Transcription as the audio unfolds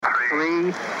3,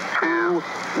 2,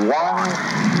 1, 0.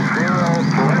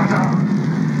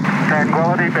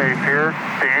 Tranquility Base here.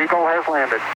 The Eagle has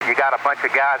landed. You got a bunch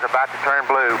of guys about to turn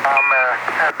blue. I'm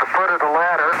at the foot of the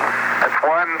ladder. That's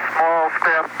one small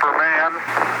step for man,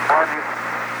 one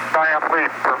giant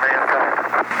leap for mankind.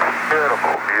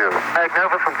 Beautiful view.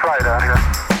 Magnificent sight out here.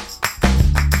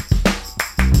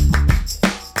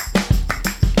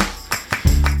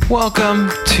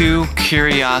 Welcome to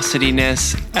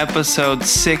Curiosityness, episode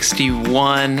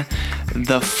 61,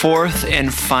 the fourth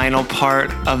and final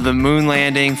part of the moon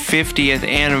landing 50th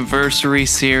anniversary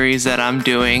series that I'm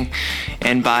doing.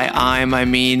 And by I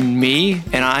mean me,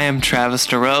 and I am Travis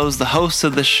DeRose, the host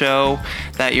of the show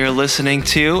that you're listening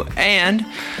to. And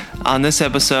on this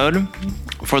episode,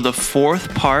 for the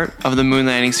fourth part of the moon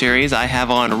landing series, I have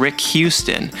on Rick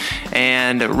Houston.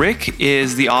 And Rick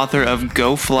is the author of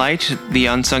Go Flight, The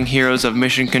Unsung Heroes of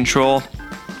Mission Control.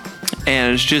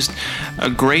 And is just a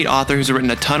great author who's written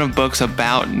a ton of books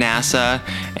about NASA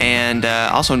and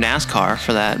also NASCAR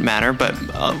for that matter. But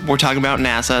we're talking about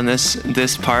NASA in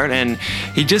this part. And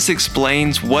he just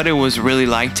explains what it was really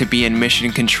like to be in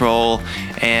mission control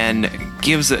and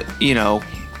gives it,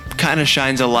 kind of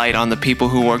shines a light on the people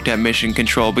who worked at Mission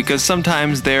Control, because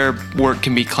sometimes their work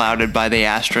can be clouded by the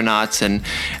astronauts and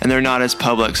they're not as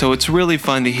public. So it's really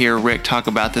fun to hear Rick talk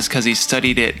about this because he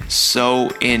studied it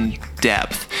so in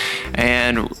depth.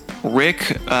 And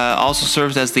Rick also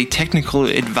serves as the technical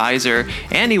advisor,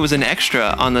 and he was an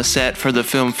extra on the set for the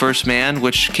film First Man,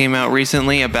 which came out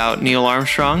recently about Neil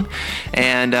Armstrong.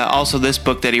 And also this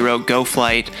book that he wrote, Go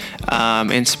Flight,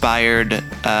 inspired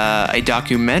a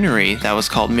documentary that was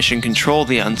called Mission Control,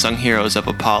 The Unsung Heroes of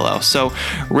Apollo. So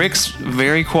Rick's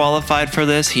very qualified for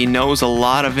this. He knows a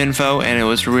lot of info, and it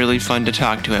was really fun to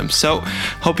talk to him. So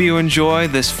hope you enjoy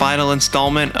this final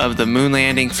installment of the moon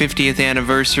landing 50th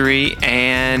anniversary,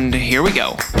 and here we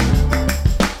go.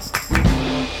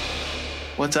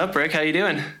 What's up, Rick? How you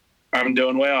doing? I'm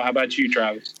doing well. How about you,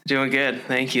 Travis? Doing good.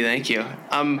 Thank you.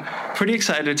 I'm pretty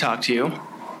excited to talk to you.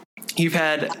 You've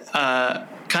had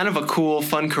kind of a cool,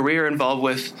 fun career involved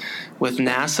with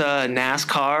NASA and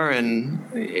NASCAR, and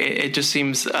it just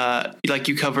seems like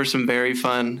you cover some very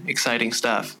fun, exciting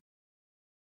stuff.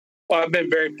 Well, I've been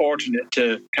very fortunate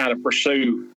to kind of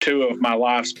pursue two of my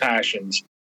life's passions,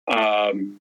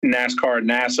 NASCAR and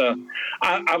NASA.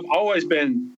 I've always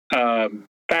been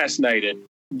fascinated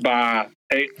by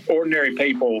ordinary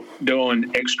people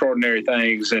doing extraordinary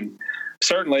things, and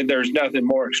certainly there's nothing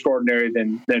more extraordinary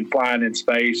than flying in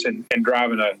space and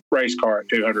driving a race car at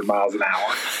 200 miles an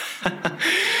hour.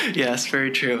 Yes, very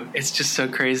true. It's just so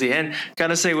crazy. And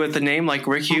gotta say, with a name like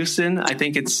Rick Houston, I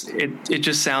think it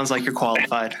just sounds like you're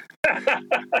qualified.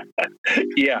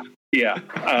 Yeah.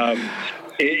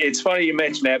 It's funny you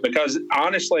mention that, because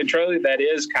honestly and truly, that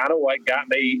is kind of what got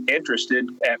me interested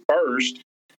at first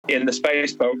in the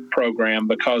space program,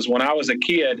 because when I was a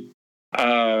kid,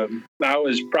 I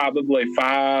was probably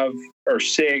 5 or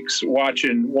 6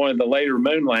 watching one of the later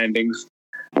moon landings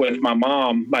with my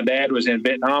mom. My dad was in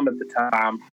Vietnam at the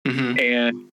time, mm-hmm.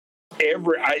 and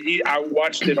I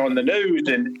watched it on the news,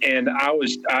 and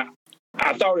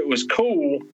I thought it was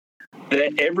cool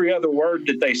that every other word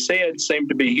that they said seemed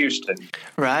to be Houston.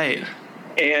 Right.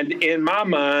 And in my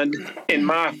mind, in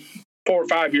my 4 or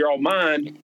 5 year old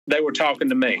mind, they were talking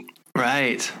to me.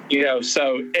 Right.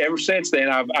 So ever since then,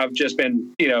 I've just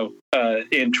been,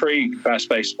 intrigued by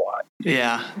spaceflight.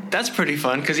 Yeah, that's pretty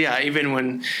fun. Because, even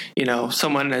when,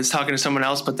 someone is talking to someone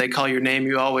else, but they call your name,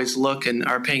 you always look and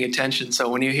are paying attention. So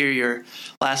when you hear your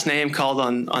last name called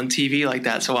on TV like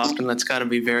that so often, that's got to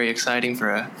be very exciting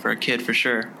for a kid, for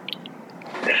sure.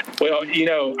 Well,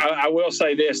 I will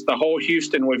say this: the whole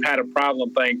Houston we've had a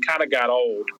problem thing kind of got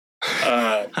old.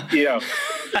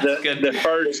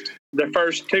 The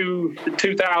first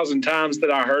 2,000 times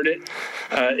that I heard it,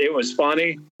 it was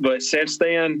funny. But since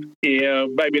then,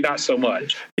 maybe not so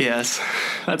much. Yes,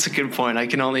 that's a good point. I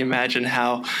can only imagine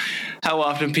how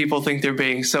often people think they're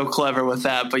being so clever with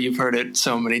that, but you've heard it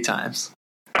so many times.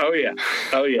 Oh yeah.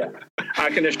 I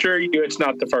can assure you, it's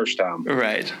not the first time.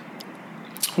 Right.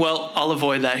 Well, I'll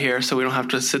avoid that here, so we don't have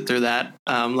to sit through that,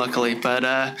 luckily. But,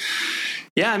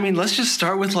 let's just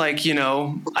start with,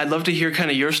 I'd love to hear kind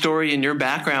of your story and your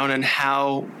background and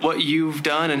what you've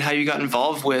done and how you got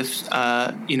involved with,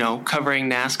 covering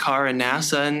NASCAR and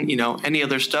NASA and, any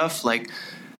other stuff. Like,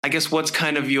 I guess what's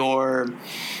kind of your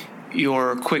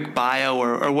quick bio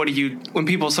or what do you,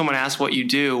 when someone asks what you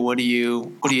do, what do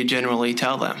you generally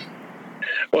tell them?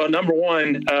 Well, number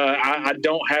one, I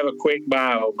don't have a quick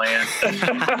bio, man.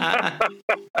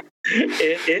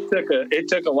 It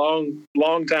took a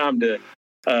long time to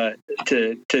to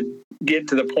get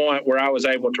to the point where I was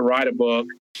able to write a book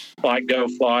like Go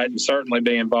Flight, and certainly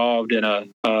be involved in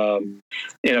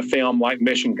a film like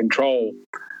Mission Control.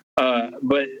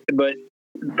 But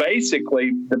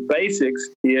basically, the basics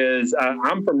is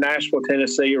I'm from Nashville,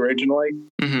 Tennessee originally,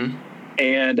 Mm-hmm.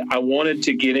 and I wanted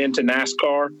to get into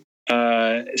NASCAR.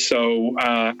 So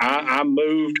I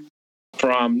moved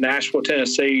from Nashville,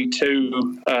 Tennessee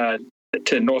to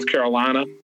North Carolina.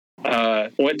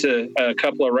 Went to a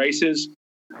couple of races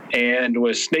and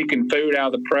was sneaking food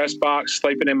out of the press box,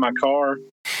 sleeping in my car,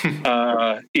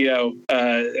 trying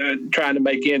to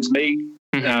make ends meet.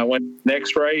 Went to the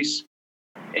next race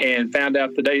and found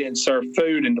out that they didn't serve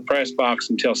food in the press box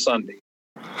until Sunday,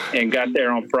 and got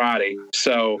there on Friday.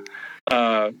 So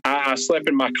I slept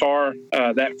in my car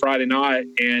that Friday night,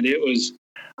 and it was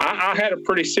I had a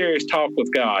pretty serious talk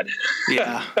with God.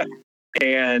 Yeah.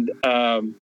 And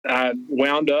I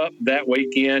wound up that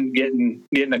weekend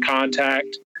getting a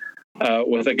contact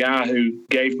with a guy who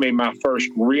gave me my first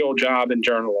real job in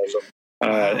journalism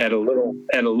at a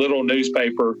little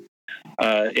newspaper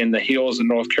in the hills of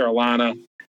North Carolina.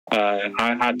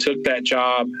 I took that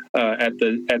job at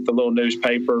the little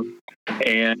newspaper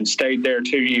and stayed there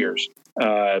 2 years,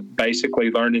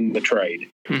 basically learning the trade.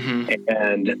 Mm-hmm.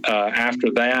 And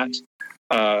after that,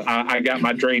 I got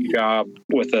my dream job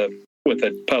with a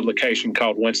publication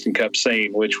called Winston Cup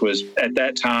Scene, which was at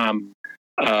that time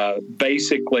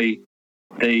basically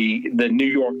the New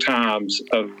York Times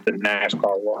of the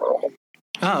NASCAR world.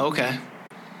 Oh, okay.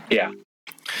 Yeah.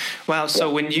 Wow.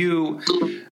 So when you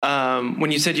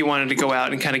said you wanted to go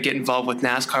out and kind of get involved with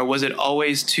NASCAR, was it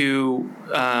always to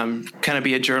kind of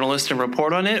be a journalist and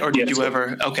report on it, or did you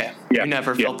ever? Okay. Yeah. You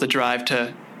never felt the drive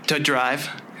to drive?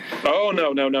 Oh,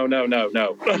 no. No,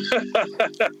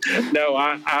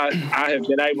 I have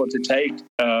been able to take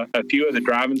a few of the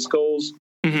driving schools.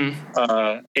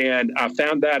 Mm-hmm. And I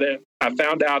found out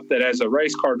that as a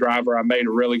race car driver, I made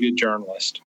a really good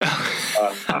journalist.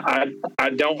 I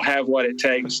don't have what it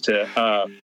takes to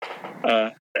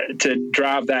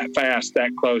drive that fast,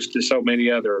 that close to so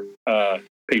many other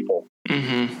people.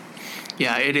 Mm-hmm.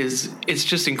 Yeah, it is. It's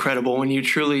just incredible when you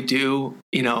truly do,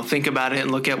 think about it and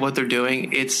look at what they're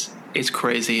doing. It's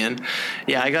crazy. And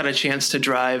yeah, I got a chance to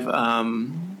drive,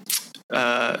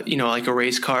 like a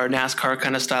race car, NASCAR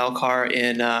kind of style car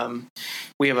in,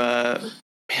 we have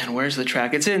where's the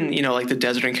track? It's in, like the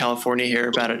desert in California here,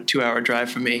 about a 2-hour drive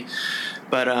from me.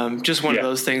 But just one of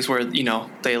those things where,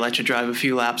 they let you drive a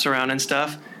few laps around and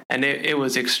stuff. And it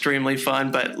was extremely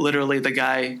fun. But literally the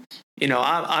guy,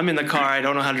 I'm in the car. I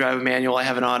don't know how to drive a manual. I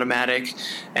have an automatic.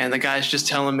 And the guy's just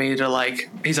telling me to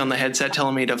he's on the headset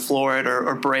telling me to floor it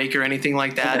or brake or anything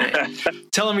like that.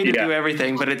 Telling me to do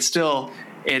everything. But it's still,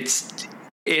 it's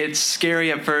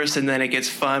scary at first and then it gets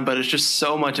fun, but it's just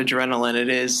so much adrenaline. It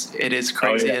is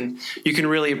crazy. Oh, yeah. And you can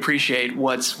really appreciate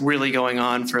what's really going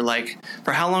on for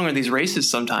how long are these races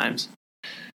sometimes?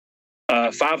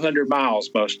 500 miles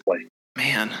mostly.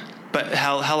 Man. But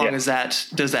how long does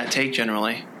that take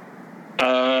generally?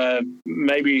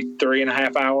 Maybe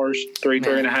 3.5 hours,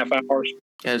 3.5 hours.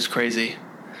 Yeah, it's crazy.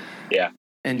 Yeah.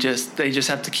 And they just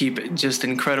have to keep just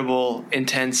incredible,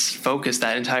 intense focus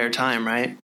that entire time,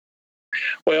 right?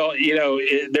 Well,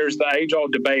 there's the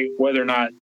age-old debate whether or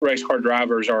not race car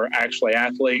drivers are actually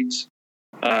athletes.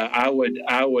 I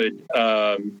would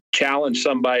challenge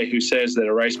somebody who says that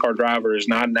a race car driver is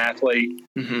not an athlete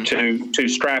to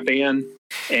strap in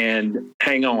and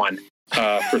hang on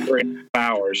for 3.5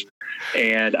 hours.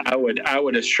 And I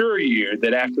would assure you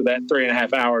that after that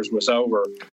 3.5 hours was over,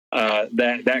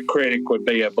 that critic would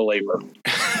be a believer.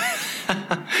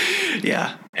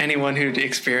 Yeah, anyone who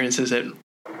experiences it.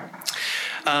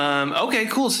 Okay,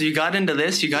 cool. So you got into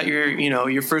this, you got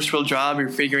your first real job, you're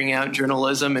figuring out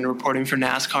journalism and reporting for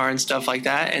NASCAR and stuff like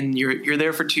that. And you're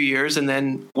there for 2 years. And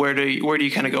then where do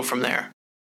you kind of go from there?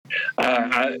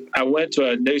 I went to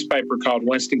a newspaper called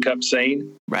Winston Cup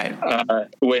Scene, right?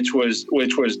 Which was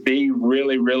the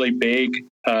really, really big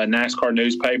NASCAR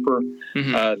newspaper.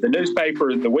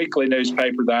 The weekly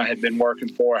newspaper that I had been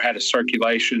working for had a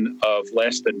circulation of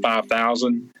less than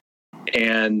 5,000.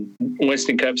 And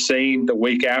Winston Cup Scene, the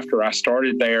week after I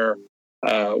started there,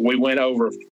 we went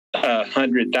over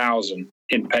 100,000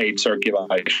 in paid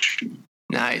circulation.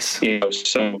 Nice.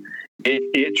 So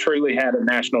it truly had a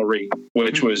national reach,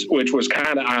 which was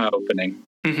kind of eye opening.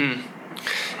 Mm-hmm.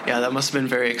 Yeah, that must have been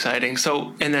very exciting.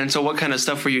 So what kind of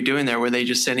stuff were you doing there? Were they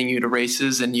just sending you to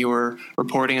races and you were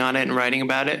reporting on it and writing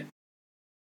about it?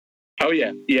 Oh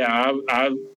yeah,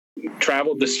 I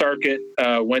traveled the circuit,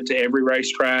 went to every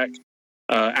racetrack.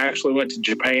 Actually went to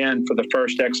Japan for the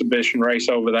first exhibition race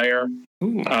over there.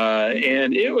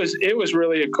 And it was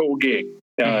really a cool gig.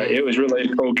 It was really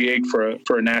a cool gig for a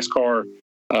NASCAR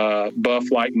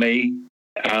buff like me.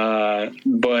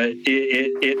 But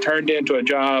it turned into a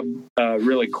job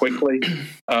really quickly.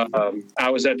 I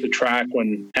was at the track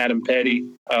when Adam Petty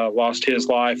lost his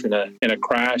life in a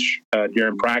crash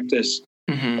during practice,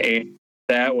 and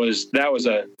that was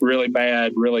a really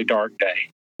bad, really dark day.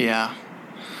 Yeah,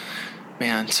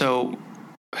 man. So,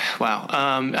 wow.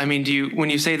 I mean, when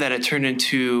you say that it turned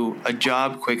into a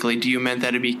job quickly, do you mean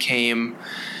that it became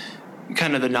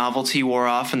kind of the novelty wore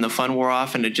off and the fun wore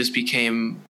off, and it just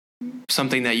became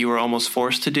something that you were almost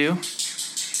forced to do?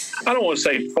 I don't want to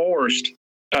say forced,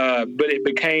 but it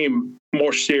became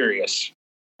more serious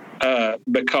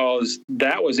because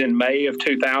that was in May of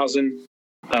 2000.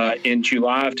 In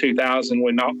July of 2000,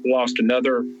 we lost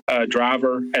another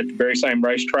driver at the very same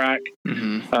racetrack.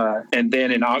 And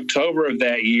then in October of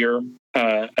that year,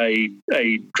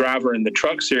 a driver in the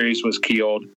Truck Series was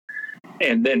killed.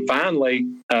 And then finally,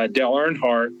 Dale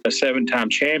Earnhardt, a 7-time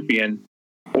champion,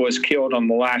 was killed on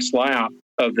the last lap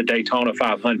of the Daytona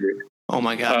 500. Oh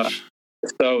my gosh!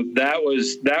 So that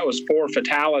was 4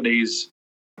 fatalities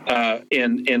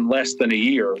in less than a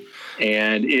year,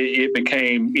 and it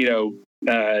became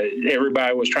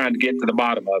everybody was trying to get to the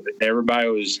bottom of it. Everybody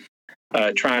was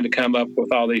trying to come up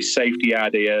with all these safety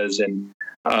ideas, and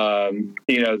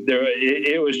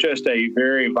it was just a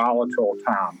very volatile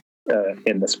time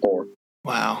in the sport.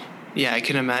 Wow! Yeah, I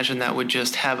can imagine that would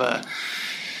just have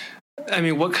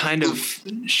what kind of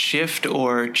shift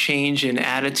or change in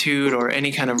attitude or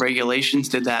any kind of regulations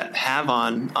did that have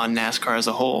on NASCAR as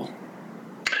a whole?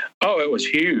 Oh, it was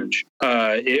huge.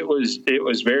 It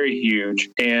was very huge.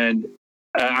 And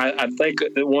I think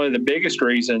that one of the biggest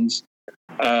reasons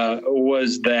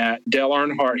was that Dale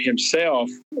Earnhardt himself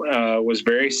was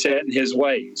very set in his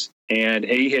ways, and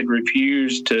he had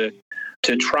refused to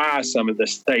try some of the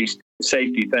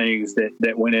safety things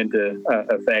that went into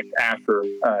effect after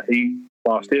he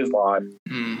lost his life.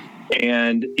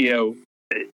 And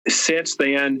since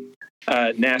then,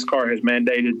 NASCAR has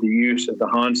mandated the use of the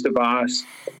Hans device.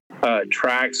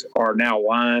 Tracks are now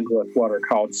lined with what are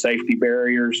called safety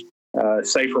barriers,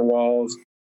 safer walls,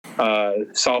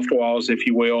 soft walls, if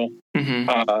you will.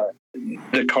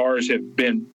 The cars have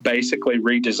been basically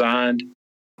redesigned.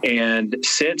 And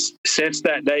since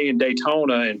that day in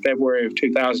Daytona in February of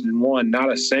 2001,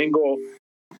 not a single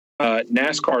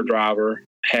NASCAR driver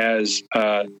has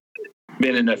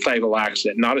been in a fatal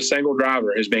accident. Not a single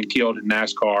driver has been killed in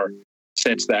NASCAR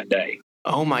since that day.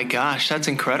 Oh my gosh, that's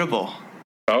incredible.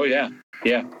 Oh yeah.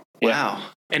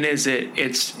 Wow. And is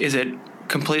it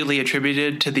completely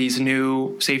attributed to these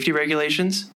new safety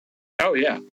regulations? Oh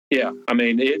yeah. Yeah, I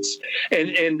mean it's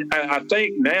and I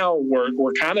think now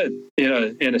we're kind of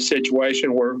in a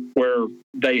situation where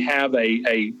they have a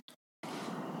I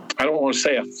don't want to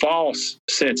say a false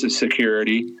sense of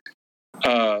security,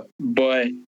 but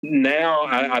now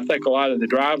I think a lot of the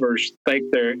drivers think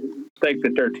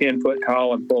that they're 10 foot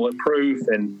tall and bulletproof,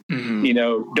 and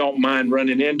don't mind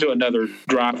running into another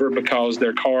driver because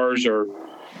their cars are.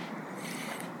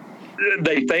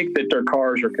 They think that their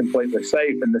cars are completely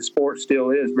safe, and the sport still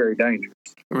is very dangerous.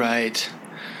 Right.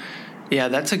 Yeah,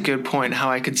 that's a good point. How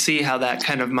I could see how that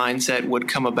kind of mindset would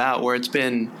come about, where it's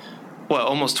been,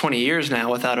 almost 20 years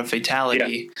now without a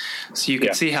fatality. Yeah. So you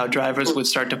could see how drivers would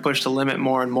start to push the limit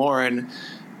more and more. And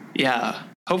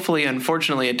hopefully,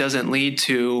 unfortunately, it doesn't lead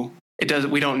to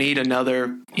we don't need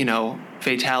another,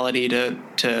 fatality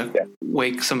to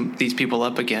wake these people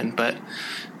up again. But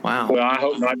wow. Well, I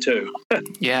hope not too.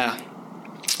 Yeah.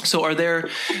 So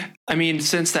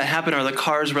since that happened, are the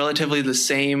cars relatively the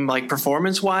same, like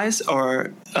performance wise,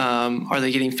 or are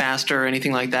they getting faster or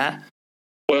anything like that?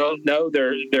 Well, no,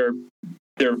 they're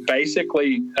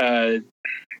basically,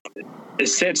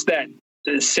 since Dale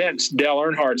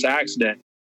Earnhardt's accident,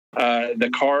 the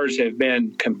cars have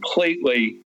been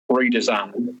completely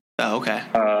redesigned. Oh, okay.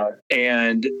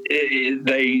 And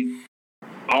they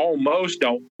almost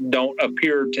don't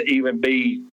appear to even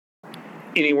be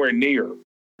anywhere near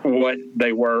what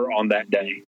they were on that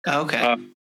day. Okay.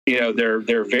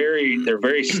 They're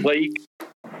very sleek.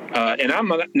 And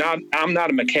I'm not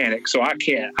a mechanic, so I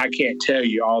can't tell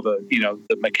you all the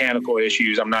the mechanical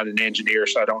issues. I'm not an engineer,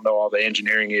 so I don't know all the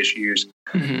engineering issues.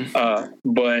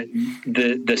 But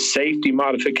the safety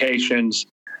modifications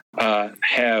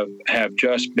have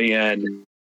just been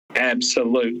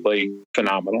absolutely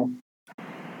phenomenal.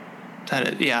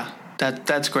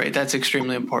 That's great. That's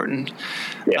extremely important.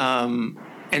 Yeah.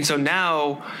 And so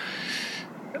now,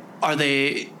 are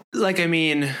they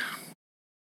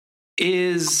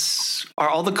are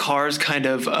all the cars kind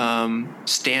of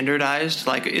standardized?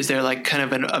 Like, is there like kind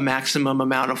of a maximum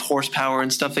amount of horsepower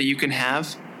and stuff that you can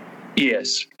have?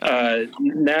 Yes.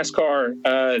 NASCAR,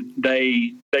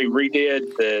 they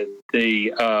redid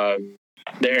the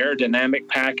aerodynamic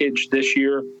package this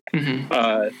year.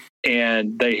 Mm-hmm.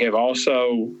 And they have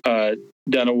also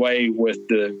done away with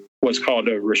what's called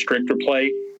a restrictor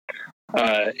plate,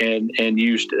 and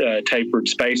used tapered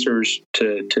spacers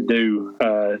to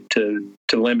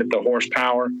limit the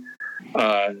horsepower.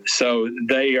 So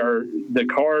the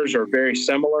cars are very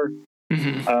similar.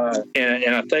 Mm-hmm.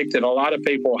 And I think that a lot of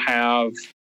people have,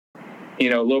 a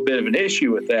little bit of an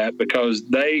issue with that, because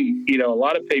a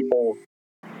lot of people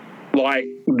like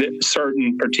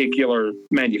certain particular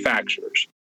manufacturers.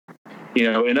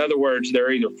 In other words,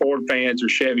 they're either Ford fans or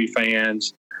Chevy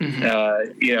fans,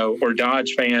 mm-hmm. Or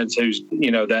Dodge fans who's,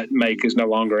 that make is no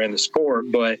longer in the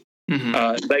sport, but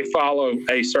mm-hmm. They follow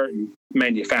a certain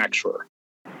manufacturer.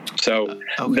 So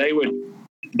okay.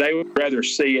 They would rather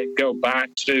see it go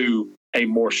back to a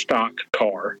more stock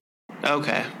car.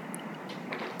 Okay.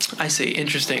 I see.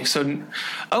 Interesting. So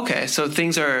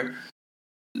things are,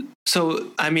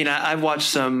 I've watched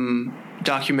some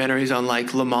documentaries on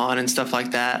like Le Mans and stuff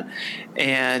like that.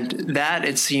 And that,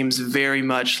 it seems very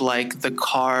much like the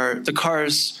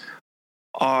cars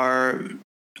are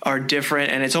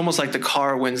different, and it's almost like the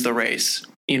car wins the race,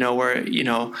 where,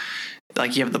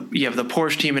 like you have the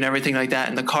Porsche team and everything like that,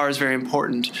 and the car is very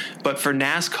important. But for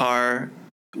NASCAR,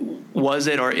 was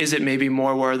it, or is it maybe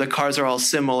more where the cars are all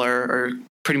similar or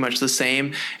pretty much the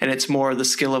same, and it's more the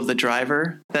skill of the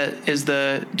driver that is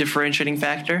the differentiating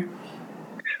factor?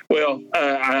 Well,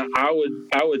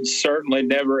 I would certainly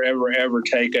never, ever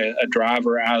take a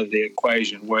driver out of the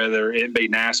equation, whether it be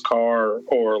NASCAR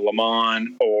or Le Mans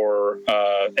or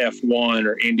F1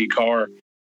 or IndyCar,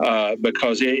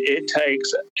 because it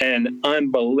takes an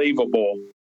unbelievable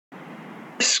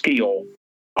skill,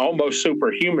 almost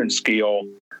superhuman skill,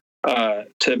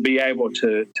 to be able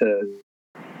to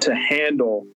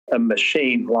handle a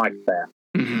machine like that.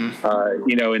 Mm-hmm.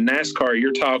 In NASCAR,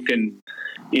 you're talking,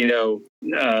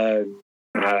 I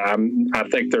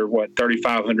think they're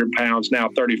 3,500 pounds now,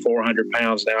 3,400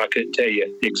 pounds now. I couldn't tell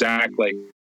you exactly,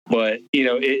 but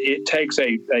it takes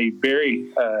a very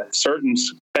certain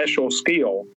special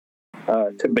skill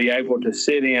to be able to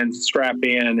sit in, strap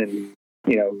in, and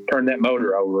turn that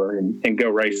motor over and go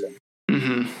racing.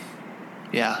 Mm-hmm.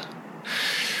 Yeah,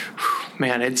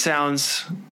 man, it's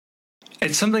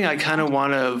something I kind of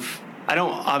want to. I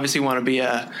don't obviously want to be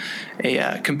a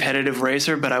competitive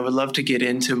racer, but I would love to get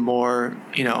into more,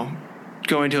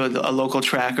 going to a local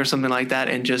track or something like that,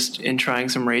 and just in trying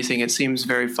some racing. It seems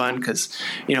very fun because,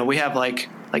 we have like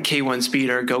K1 Speed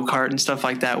or go-kart and stuff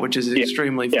like that, which is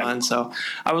extremely fun. So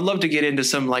I would love to get into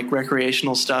some like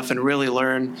recreational stuff and really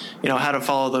learn, how to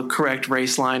follow the correct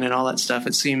race line and all that stuff.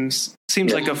 It seems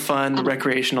like a fun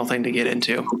recreational thing to get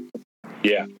into.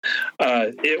 Yeah.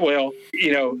 If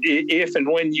and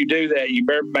when you do that, you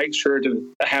better make sure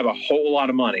to have a whole lot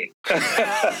of money,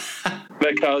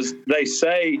 because they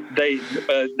say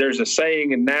there's a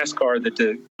saying in NASCAR that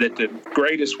the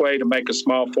greatest way to make a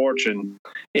small fortune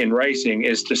in racing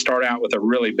is to start out with a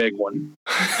really big one.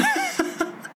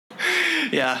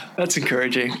 Yeah, that's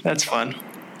encouraging. That's fun.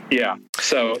 Yeah.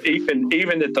 So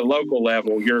even at the local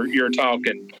level, you're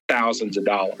talking thousands of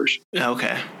dollars.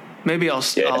 Okay. Maybe I'll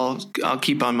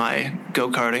keep on my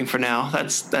go-karting for now.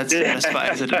 That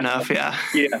satisfies it enough. Yeah.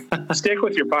 Yeah. Stick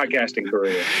with your podcasting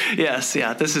career. Yes.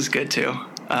 Yeah. This is good too.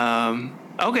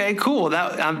 Okay. Cool.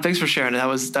 Thanks for sharing it. That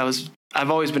was.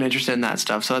 I've always been interested in that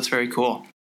stuff, so that's very cool.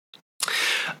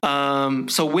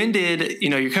 So when did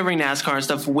you're covering NASCAR and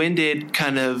stuff? When did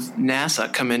kind of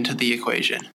NASA come into the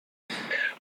equation?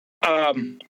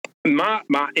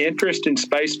 My interest in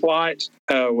space flight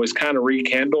was kind of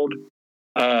rekindled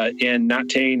in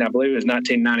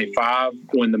 1995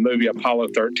 when the movie Apollo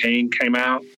 13 came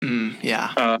out.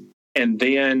 And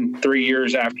then 3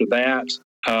 years after that,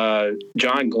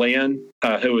 John Glenn,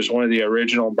 who was one of the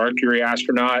original Mercury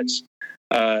astronauts,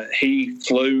 he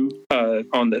flew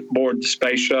board the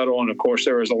space shuttle, and of course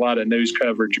there was a lot of news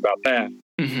coverage about that.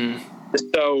 Mm-hmm.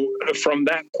 So from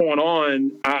that point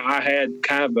on, I had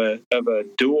kind of a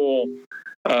dual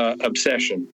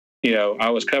obsession. I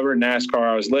was covering NASCAR.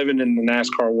 I was living in the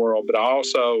NASCAR world, but I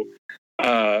also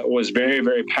was very,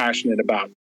 very passionate about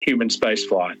human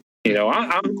spaceflight.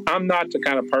 I'm not the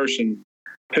kind of person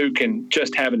who can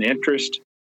just have an interest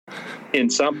in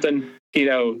something.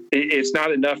 It's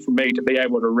not enough for me to be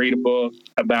able to read a book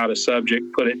about a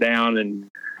subject, put it down, and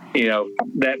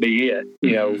that be it.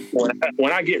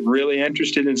 When I get really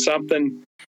interested in something,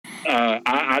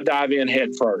 I dive in head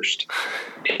first.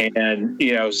 And,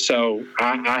 so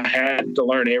I had to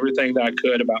learn everything that I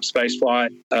could about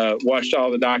spaceflight, watched all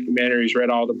the documentaries, read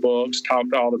all the books,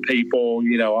 talked to all the people,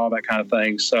 all that kind of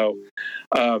thing. So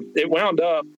it wound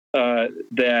up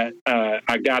that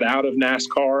I got out of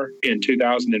NASCAR in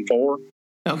 2004.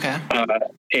 Okay.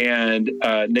 And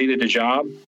needed a job.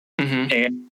 Mm-hmm.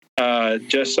 And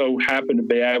just so happened to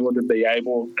be able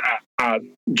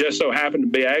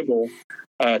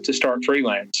to start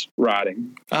freelance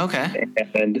writing. Okay.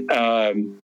 And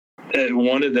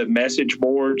one of the message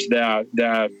boards that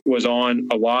I was on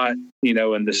a lot,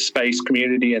 in the space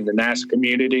community and the NASA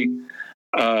community,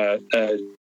 an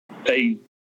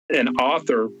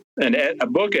author, a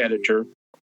book editor,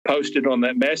 posted on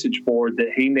that message board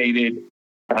that he needed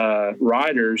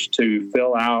writers to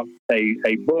fill out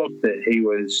a book that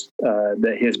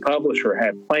that his publisher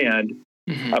had planned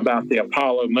mm-hmm. about the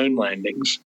Apollo moon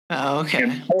landings. Oh, okay.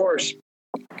 And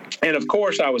of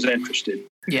course, I was interested.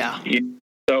 Yeah.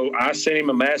 So I sent him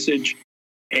a message,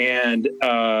 and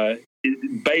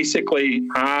basically,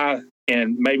 I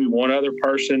and maybe one other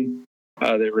person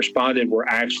that responded were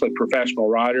actually professional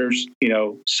writers.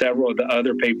 Several of the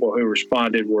other people who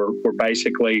responded were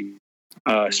basically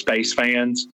space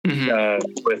fans mm-hmm.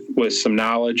 With some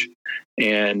knowledge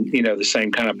and the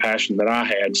same kind of passion that I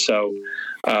had. So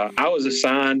I was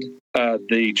assigned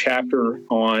the chapter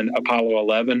on Apollo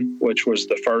 11, which was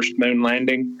the first moon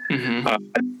landing. Mm-hmm. I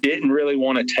didn't really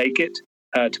want to take it,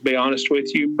 to be honest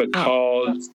with you,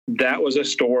 because that was a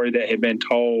story that had been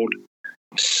told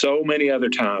so many other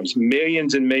times,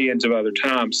 millions and millions of other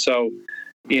times. So,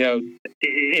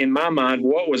 in my mind,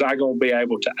 what was I going to be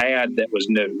able to add that was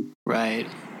new, right,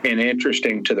 and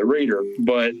interesting to the reader?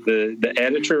 But the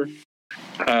editor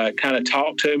kind of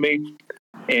talked to me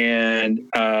and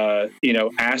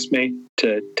asked me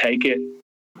to take it,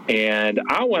 and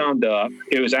I wound up.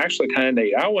 It was actually kind of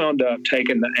neat. I wound up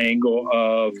taking the angle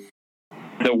of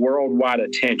the worldwide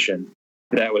attention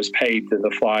that was paid to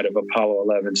the flight of Apollo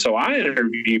 11. So I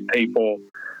interviewed people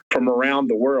from around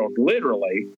the world,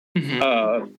 literally.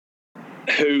 Mm-hmm.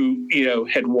 Who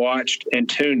had watched and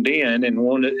tuned in and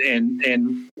wanted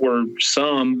and were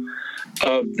some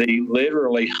of the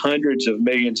literally hundreds of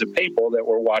millions of people that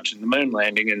were watching the moon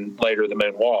landing and later the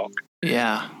moon walk.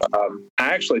 Yeah. I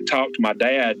actually talked to my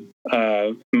dad.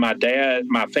 My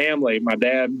family,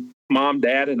 mom,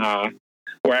 dad, and I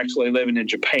were actually living in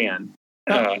Japan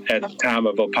at the time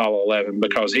of Apollo 11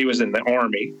 because he was in the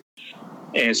Army,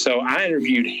 and so I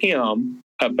interviewed him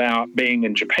about being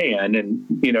in Japan and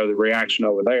the reaction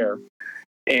over there,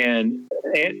 and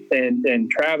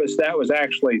Travis, that was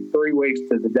actually 3 weeks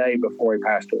to the day before he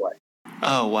passed away.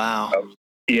 Oh wow! So,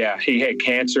 yeah, he had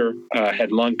cancer,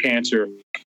 had lung cancer,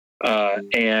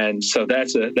 and so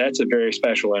that's a very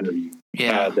special interview.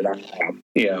 Yeah, that I have.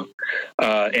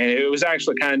 And it was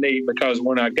actually kind of neat because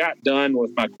when I got done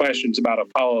with my questions about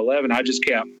Apollo 11, I just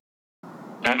kept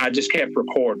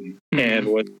recording mm-hmm. and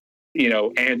with.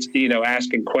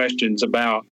 Asking questions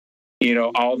about,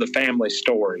 all the family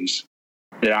stories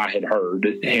that I had heard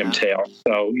him tell.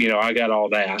 So, I got all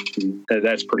that. And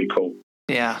that's pretty cool.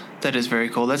 Yeah, that is very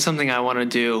cool. That's something I want to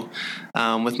do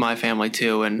with my family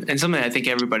too. And something I think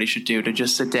everybody should do, to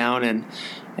just sit down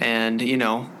and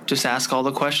just ask all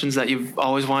the questions that you've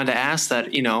always wanted to ask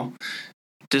that,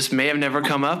 just may have never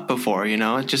come up before,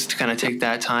 just to kind of take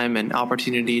that time and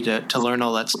opportunity to learn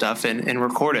all that stuff and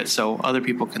record it so other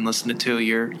people can listen to it too.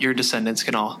 Your descendants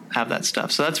can all have that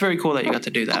stuff. So that's very cool that you got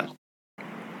to do that.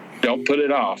 Don't put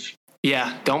it off.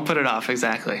 Yeah, don't put it off.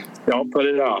 Exactly. Don't put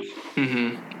it off.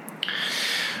 Mm-hmm.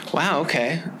 Wow.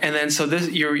 Okay. And then so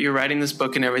this you're writing this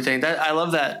book and everything. That I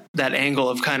love that angle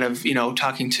of kind of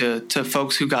talking to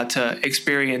folks who got to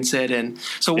experience it. And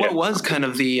so what was kind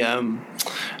of the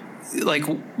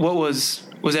what was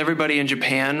everybody in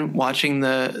Japan watching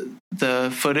the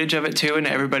footage of it too, and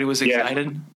everybody was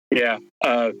excited? Yeah.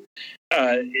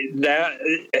 That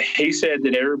he said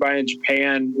that everybody in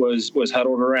Japan was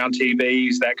huddled around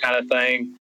TVs, that kind of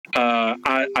thing.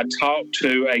 I talked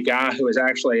to a guy who was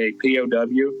actually a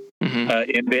POW mm-hmm.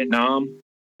 In Vietnam,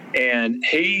 and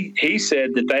he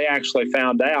said that they actually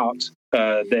found out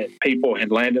that people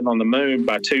had landed on the moon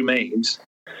by two means.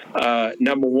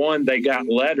 Number one, they got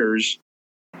letters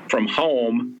from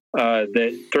home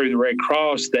that through the Red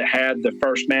Cross that had the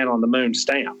first man on the moon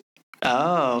stamp.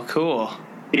 Oh, cool.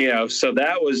 So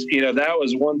that was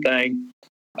one thing.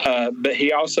 But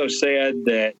he also said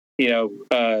that the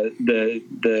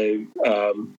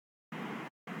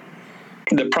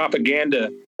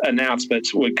propaganda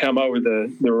announcements would come over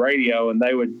the radio, and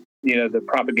they would the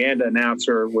propaganda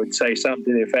announcer would say something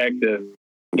to the effect of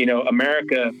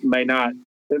America may not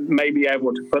may be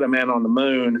able to put a man on the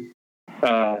moon,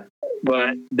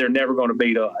 but they're never going to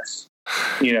beat us.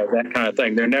 That kind of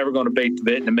thing. They're never going to beat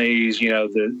the Vietnamese,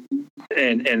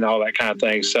 and all that kind of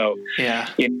thing. So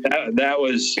that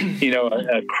was,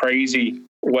 a crazy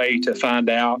way to find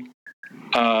out.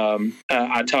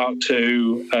 I talked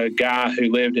to a guy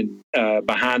who lived in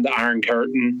behind the Iron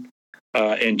Curtain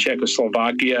in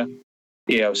Czechoslovakia.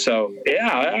 So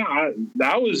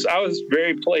I was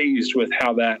very pleased with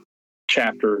how that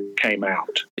chapter came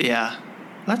out. Yeah,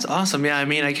 that's awesome. Yeah, I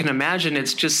mean, I can imagine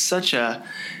it's just such a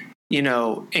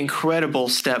incredible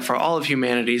step for all of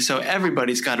humanity. So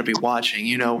everybody's got to be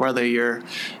watching, whether you're,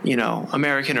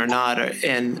 American or not.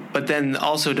 But then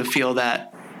also to feel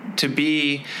that, to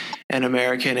be an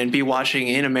American and be watching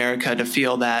in America, to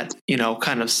feel that,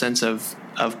 kind of sense of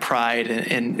pride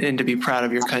and to be proud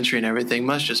of your country and everything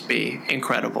must just be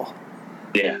incredible.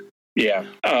 Yeah. Yeah.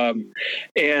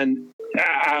 And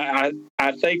I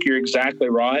think you're exactly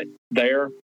right there.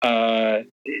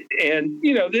 And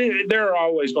there are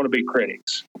always going to be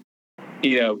critics,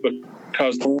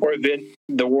 because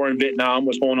the war in Vietnam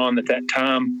was going on at that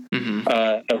time. Mm-hmm.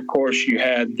 Of course, you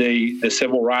had the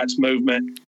civil rights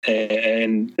movement,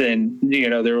 and then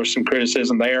there was some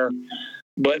criticism there.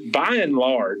 But by and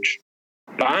large,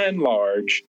 that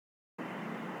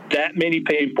many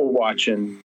people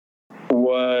watching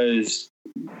was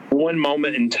one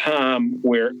moment in time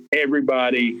where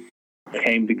everybody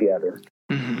came together.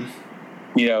 Mm-hmm.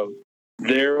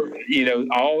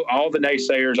 All the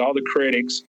naysayers, all the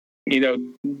critics,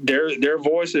 their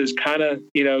voices kind of,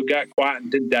 got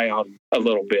quieted down a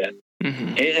little bit.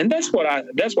 Mm-hmm. And that's what I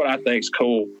think is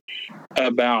cool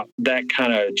about that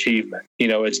kind of achievement.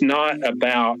 It's not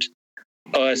about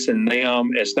us and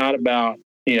them. It's not about,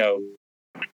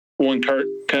 one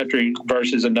country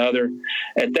versus another.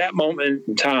 At that moment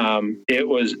in time, it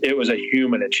was a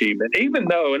human achievement, even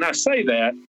though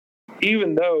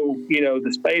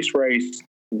the space race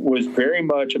was very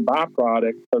much a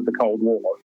byproduct of the Cold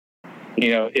War.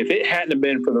 If it hadn't have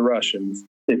been for the Russians,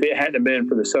 if it hadn't have been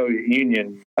for the Soviet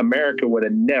Union, America would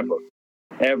have never,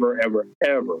 ever, ever,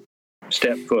 ever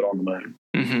stepped foot on the moon.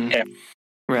 Mm-hmm. Ever.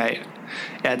 Right.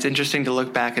 Yeah, it's interesting to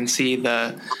look back and see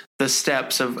the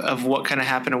steps of what kind of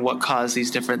happened and what caused these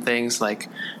different things. Like,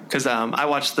 because I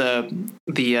watched the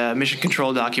Mission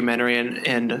Control documentary,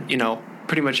 and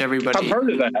pretty much everybody. I've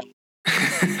heard of that.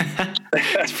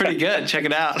 It's pretty good. Check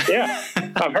it out. Yeah,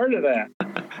 I've heard of that.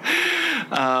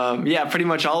 Pretty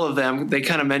much all of them. They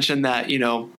kind of mentioned that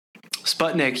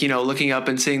Sputnik, looking up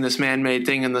and seeing this man-made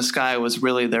thing in the sky was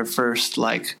really their first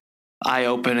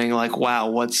eye-opening, wow,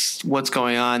 what's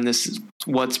going on? This is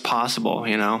what's possible,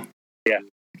 Yeah.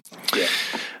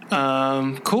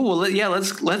 Cool. Well, yeah,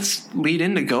 let's lead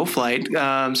into Go Flight.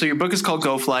 So your book is called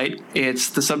Go Flight. The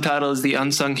subtitle is The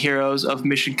Unsung Heroes of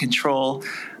Mission Control.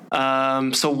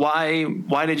 So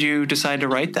why did you decide to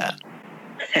write that?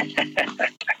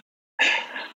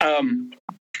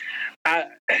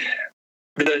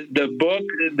 The book,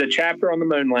 the chapter on the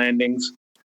moon landings,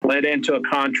 led into a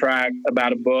contract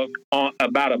about a book on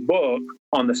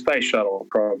the space shuttle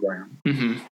program.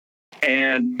 Mm-hmm.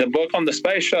 And the book on the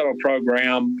space shuttle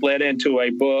program led into a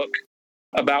book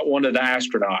about one of the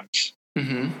astronauts.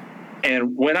 Mm-hmm.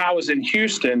 And when I was in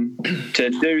Houston to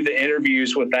do the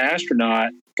interviews with the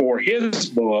astronaut for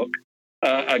his book,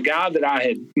 a guy that I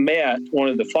had met, one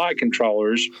of the flight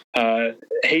controllers,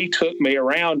 he took me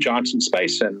around Johnson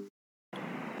Space Center.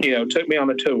 Took me on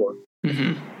a tour.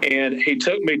 Mm-hmm. And he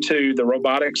took me to the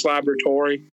robotics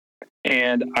laboratory,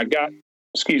 and I got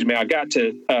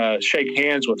to shake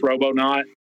hands with Robonaut,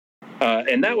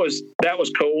 and that was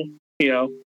cool,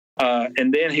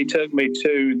 and then he took me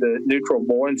to the neutral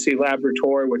buoyancy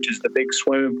laboratory, which is the big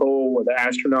swimming pool where the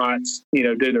astronauts,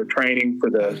 do their training for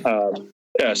the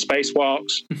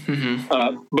spacewalks. Mm-hmm.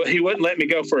 But he wouldn't let me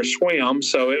go for a swim,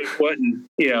 so it wasn't,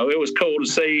 it was cool to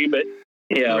see, but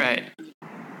right.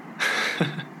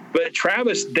 But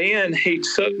Travis, then he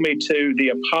took me to the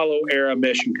Apollo era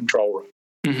mission control room.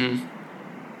 Mm-hmm.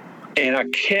 And I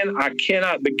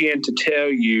cannot begin to tell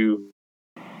you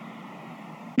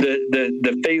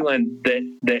the feeling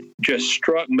that just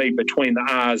struck me between the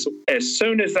eyes as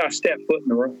soon as I stepped foot in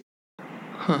the room.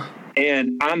 Huh.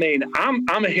 And I mean,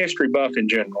 I'm a history buff in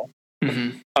general.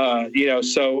 Mm-hmm.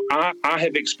 So I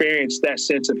have experienced that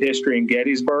sense of history in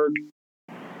Gettysburg.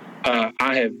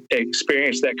 I have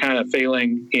experienced that kind of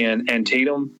feeling in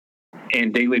Antietam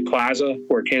and Dealey Plaza,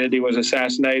 where Kennedy was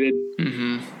assassinated.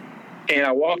 Mm-hmm. And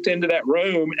I walked into that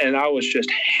room and I was just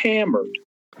hammered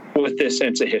with this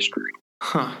sense of history.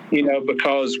 Huh.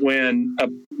 Because when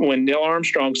Neil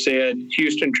Armstrong said,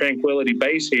 "Houston Tranquility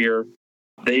Base here,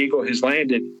 the Eagle has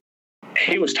landed,"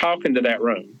 he was talking to that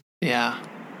room. Yeah.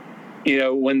 You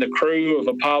know, when the crew of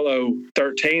Apollo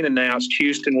 13 announced,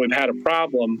 Houston, we've had a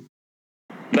problem,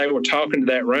 they were talking to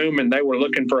that room and they were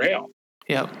looking for help.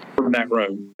 Yep. From that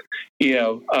room. You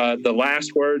know, the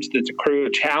last words that the crew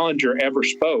of Challenger ever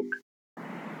spoke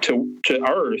to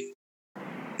Earth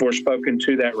were spoken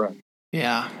to that room.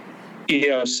 Yeah. You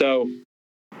know, so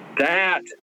that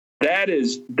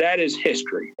is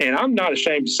history. And I'm not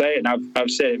ashamed to say it, and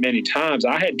I've said it many times.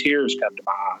 I had tears come to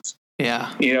my eyes.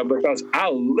 Yeah. You know, because I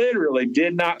literally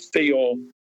did not feel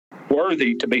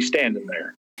worthy to be standing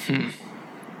there.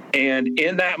 And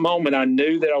in that moment, I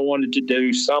knew that I wanted to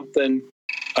do something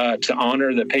to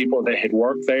honor the people that had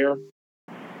worked there.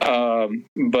 But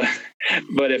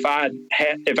if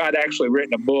I'd actually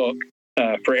written a book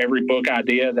for every book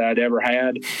idea that I'd ever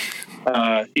had,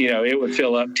 you know, it would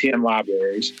fill up 10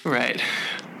 libraries. Right.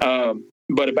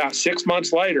 But about 6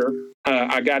 months later,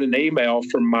 I got an email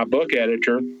from my book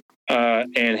editor,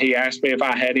 and he asked me if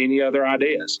I had any other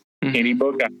ideas, any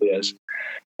book ideas.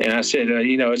 And I said,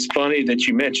 you know, it's funny that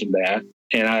you mentioned that.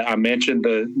 And I mentioned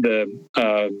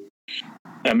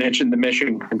I mentioned the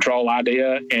mission control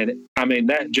idea, and I mean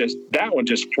that one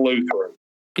just flew through.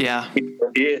 Yeah.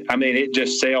 It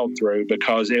just sailed through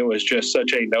because it was just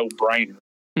such a no-brainer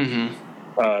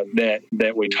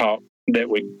that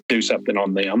we do something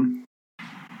on them.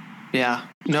 Yeah.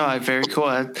 No, very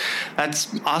cool.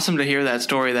 That's awesome to hear that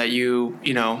story that you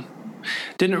know,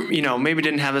 maybe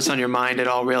didn't have this on your mind at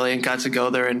all really, and got to go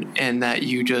there and that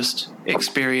you just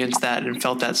experienced that and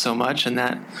felt that so much, and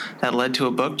that led to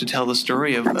a book to tell the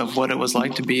story of what it was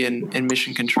like to be in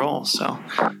mission control. So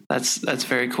that's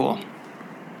very cool.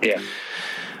 Yeah.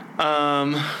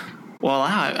 Well,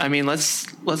 I mean,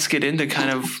 let's get into kind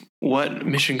of what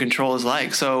mission control is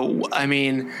like. So, I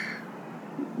mean,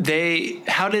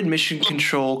 how did mission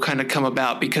control kind of come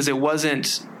about? Because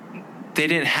they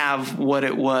didn't have what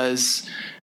it was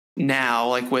now,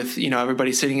 like with, you know,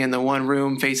 everybody sitting in the one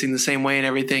room facing the same way and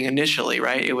everything initially,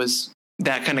 right? It was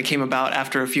that kind of came about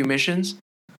after a few missions.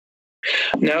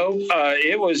 No,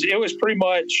 it was pretty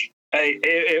much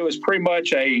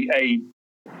a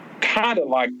kind of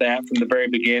like that from the very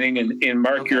beginning in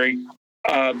Mercury,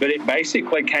 but it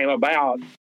basically came about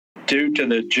due to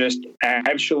the just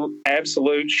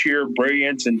absolute sheer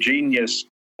brilliance and genius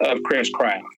of Chris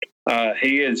Kraft.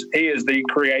 He is the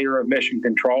creator of mission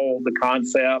control, the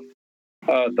concept,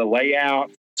 the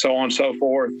layout, so on and so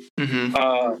forth.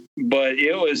 But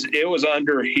it was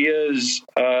under his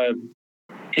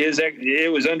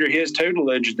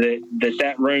tutelage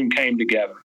that room came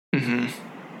together.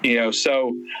 You know,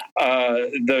 so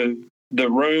the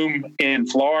room in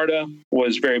Florida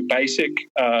was very basic.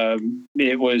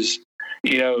 It was,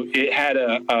 you know, it had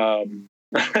I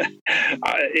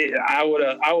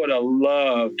would have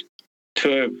loved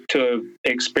to have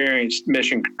experienced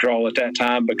mission control at that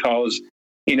time, because,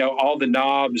 you know, all the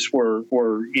knobs were,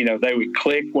 you know, they would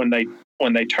click when they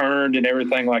turned and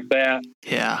everything like that.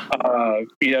 Yeah.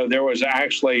 You know, there was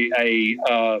actually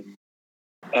a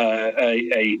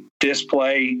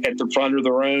display at the front of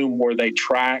the room where they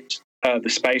tracked the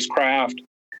spacecraft,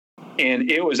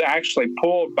 and it was actually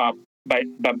pulled by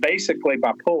basically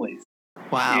by pulleys.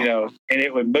 Wow. You know, and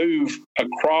it would move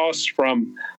across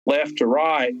from left to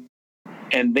right,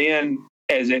 and then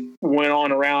as it went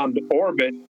on around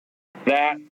orbit,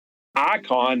 that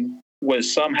icon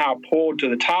was somehow pulled to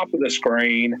the top of the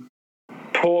screen,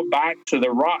 pulled back to the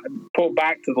right, pulled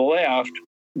back to the left,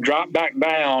 dropped back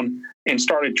down, and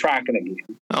started tracking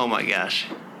again. Oh my gosh.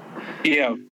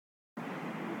 Yeah.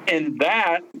 And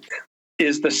that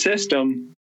is the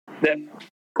system that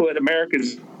put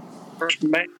America's first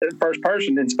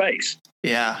person in space.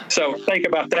 Yeah. So think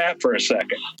about that for a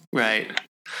second. Right.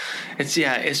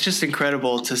 It's just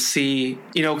incredible to see,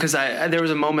 you know, because there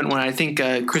was a moment when I think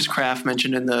Chris Kraft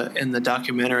mentioned in the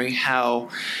documentary how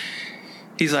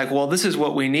he's like, well, this is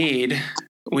what we need.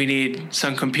 We need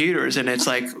some computers. And it's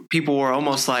like, people were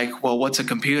almost like, well, what's a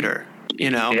computer? You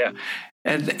know? Yeah.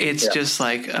 And it's just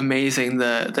like amazing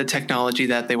the technology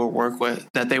that they were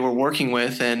working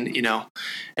with. And, you know,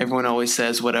 everyone always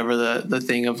says whatever the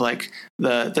thing of like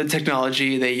the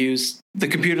technology they used, the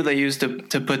computer they used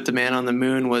to put the man on the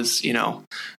moon was, you know,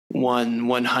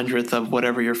 1/100th of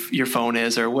whatever your phone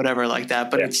is or whatever like that.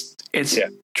 But it's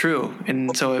true.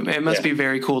 And so it must be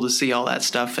very cool to see all that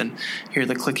stuff and hear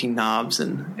the clicking knobs,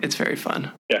 and it's very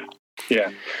fun. Yeah. Yeah.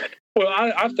 Well,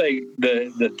 I think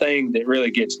the thing that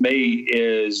really gets me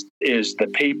is the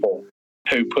people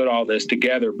who put all this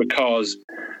together, because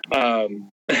Ed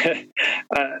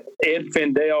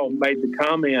Fendell made the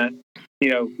comment, you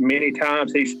know, many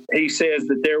times he says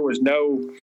that there was no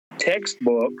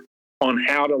textbook on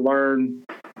how to learn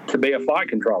to be a flight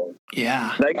controller.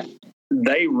 Yeah.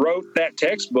 They wrote that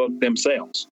textbook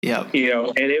themselves. Yeah.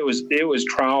 And it was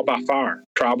trial by fire,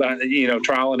 trial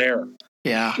and error.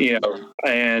 Yeah.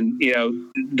 And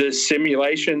the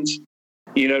simulations,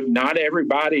 not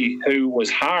everybody who was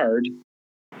hired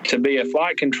to be a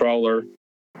flight controller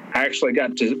actually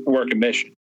got to work a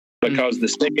mission, because the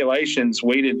simulations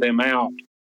weeded them out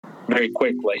very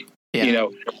quickly. Yeah.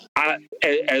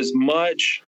 As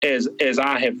much as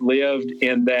I have lived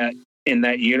in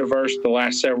that universe the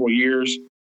last several years,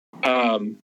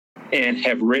 and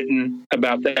have written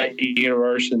about that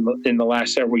universe in the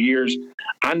last several years,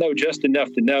 I know just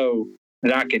enough to know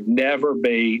that I could never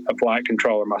be a flight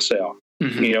controller myself.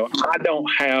 Mm-hmm. I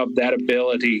don't have that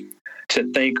ability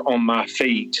to think on my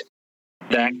feet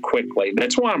that quickly.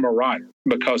 That's why I'm a writer,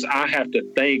 because I have to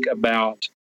think about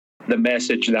the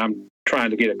message that I'm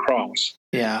trying to get across.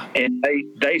 Yeah. And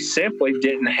they simply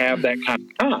didn't have that kind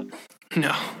of time.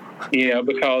 No.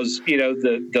 Because,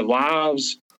 the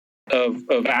lives of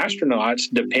astronauts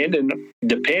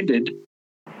depended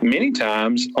many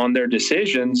times on their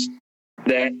decisions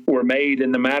that were made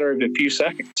in the matter of a few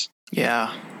seconds.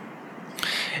 Yeah.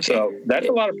 So that's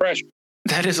a lot of pressure.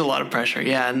 That is a lot of pressure,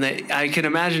 yeah. And I can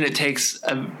imagine it takes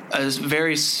a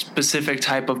very specific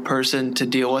type of person to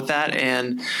deal with that.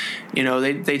 And,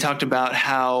 they talked about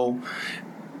how,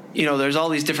 there's all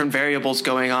these different variables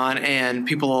going on, and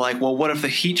people are like, well, what if the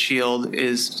heat shield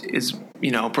is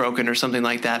broken or something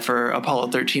like that for Apollo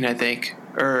 13, I think.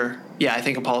 I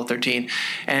think Apollo 13.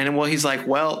 And he's like,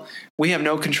 well, we have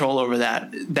no control over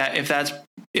that. That if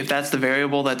that's the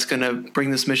variable that's going to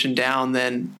bring this mission down,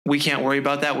 then we can't worry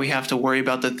about that. We have to worry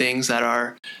about the things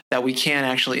that we can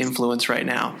actually influence right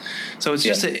now. So it's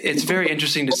just it's very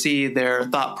interesting to see their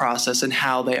thought process and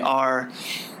how they are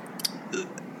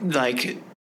like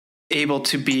able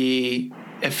to be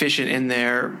efficient in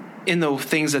the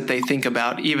things that they think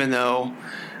about, even though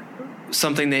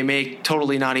something they may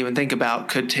totally not even think about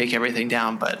could take everything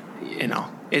down. But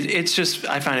it's just,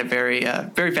 I find it very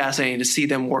very fascinating to see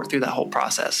them work through that whole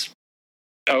process.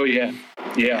 Oh yeah.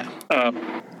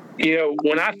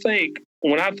 When I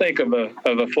think of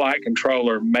a flight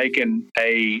controller making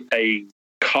a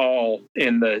call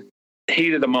in the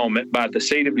heat of the moment by the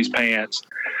seat of his pants,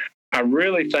 I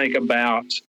really think about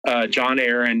John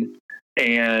Aaron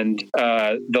and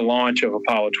the launch of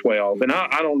Apollo 12. And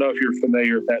I don't know if you're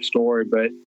familiar with that story,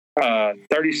 but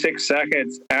 36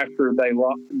 seconds after they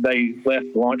left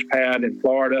the launch pad in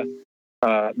Florida,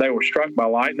 they were struck by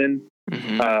lightning.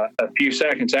 Mm-hmm. A few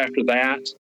seconds after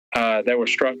that, they were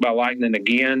struck by lightning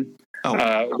again,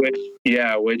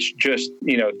 which just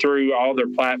threw all their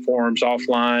platforms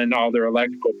offline, all their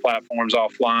electrical platforms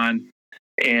offline.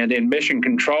 And in mission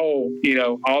control,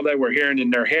 all they were hearing in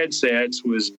their headsets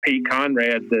was Pete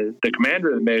Conrad, the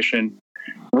commander of the mission,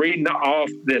 reading off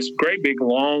this great big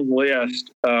long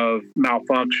list of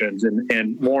malfunctions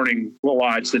and warning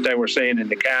lights that they were seeing in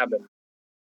the cabin.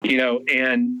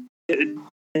 And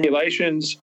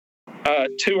simulations,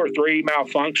 2 or 3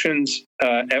 malfunctions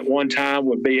at one time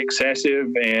would be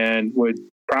excessive and would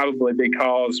probably be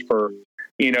cause for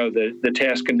the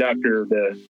test conductor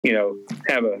to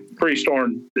have a pretty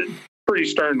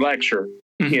stern lecture,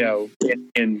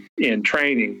 in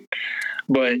training.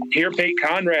 But here Pete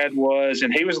Conrad was,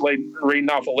 and he was reading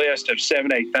off a list of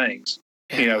 7-8 things,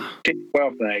 10,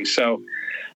 12 things. So,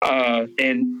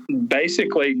 and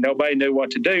basically nobody knew what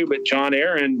to do, but John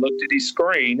Aaron looked at his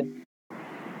screen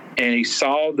and he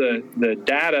saw the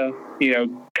data,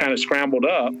 kind of scrambled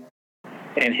up.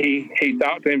 And he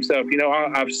thought to himself,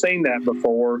 I've seen that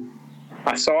before.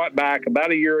 I saw it back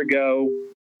about a year ago,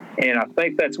 and I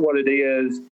think that's what it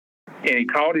is. And he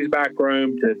called his back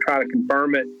room to try to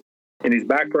confirm it. And his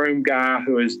back room guy,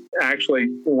 who is actually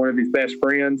one of his best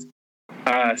friends,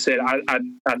 said, I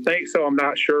think so, I'm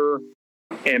not sure.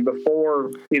 And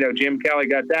before, Jim Kelly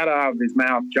got that out of his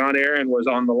mouth, John Aaron was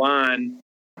on the line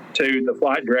to the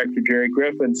flight director, Jerry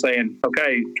Griffin, saying,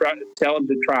 okay, tell him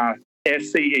to try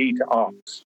SCE to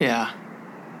AUX. Yeah.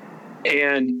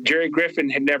 And Jerry Griffin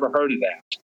had never heard of that.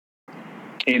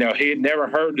 He had never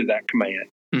heard of that command.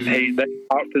 Mm-hmm. They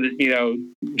talked to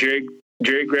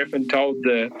Jerry Griffin told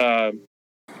the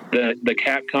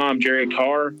Capcom Jerry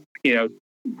Carr,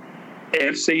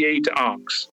 FCE to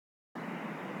AUX.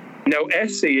 No,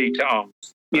 SCE to AUX.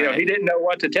 Right. He didn't know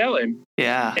what to tell him.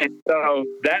 Yeah. And so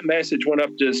that message went up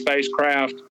to the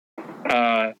spacecraft.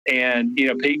 And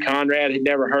Pete Conrad had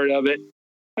never heard of it,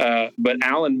 but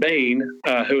Alan Bean,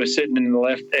 who was sitting in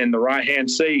the right hand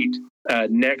seat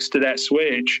next to that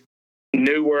switch,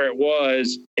 knew where it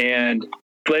was and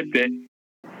flipped it,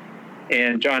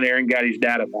 and John Aaron got his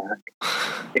data back.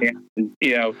 And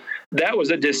that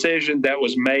was a decision that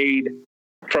was made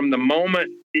from the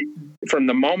moment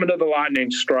of the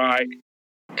lightning strike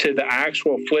to the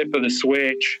actual flip of the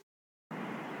switch.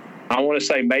 I want to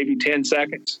say maybe 10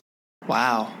 seconds.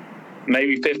 Wow.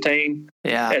 Maybe 15.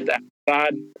 Yeah. At the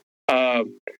outside.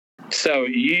 So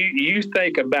you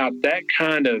think about that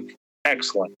kind of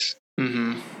excellence,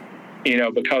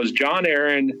 because John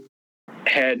Aaron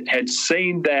had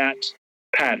seen that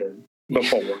pattern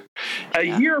before, a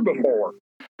year before,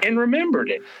 and remembered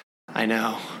it. I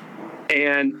know.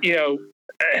 And,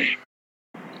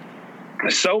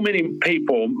 so many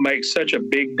people make such a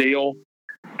big deal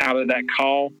out of that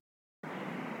call,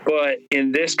 but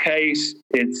in this case,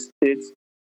 it's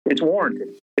warranted.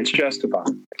 It's justified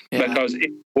because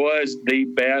it was the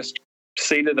best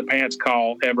seat of the pants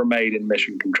call ever made in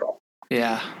mission control.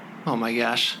 Yeah. Oh my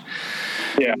gosh.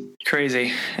 Yeah.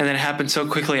 Crazy. And then it happened so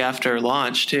quickly after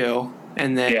launch too.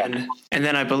 And then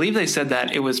I believe they said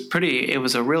that it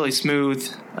was a really smooth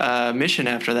mission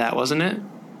after that, wasn't it?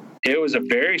 It was a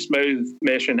very smooth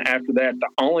mission after that. The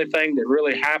only thing that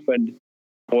really happened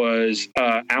was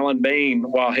Alan Bean,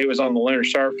 while he was on the lunar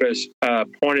surface,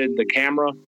 pointed the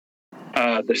camera,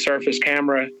 the surface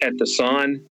camera at the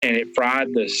sun, and it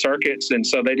fried the circuits, and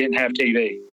so they didn't have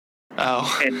TV.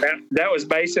 Oh. And that was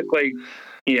basically,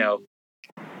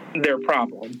 their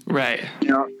problem. Right.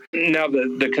 Now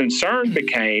the concern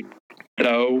became,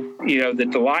 though,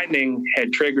 that the lightning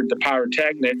had triggered the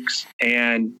pyrotechnics,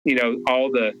 and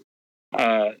all the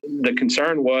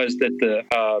concern was that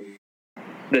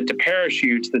the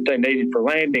parachutes that they needed for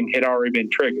landing had already been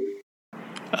triggered.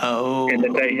 Oh. And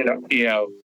that they had,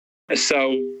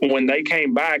 so when they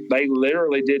came back, they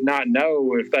literally did not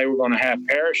know if they were going to have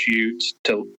parachutes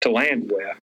to land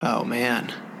with. Oh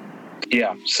man.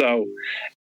 Yeah. So,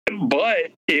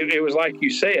 but it was like you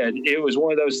said, it was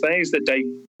one of those things that they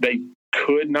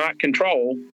could not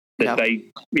control. That they,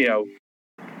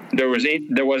 there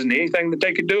wasn't anything that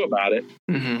they could do about it.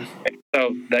 Mm-hmm.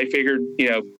 So they figured,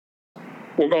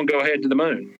 we're going to go ahead to the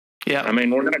moon. Yeah. I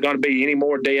mean, we're not going to be any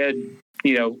more dead,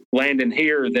 landing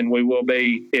here than we will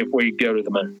be if we go to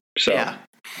the moon. So yeah,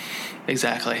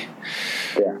 exactly.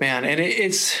 Yeah. Man, and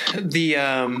it's the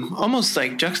almost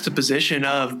like juxtaposition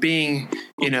of being,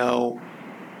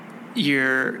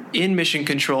 you're in mission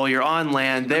control, you're on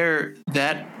land, the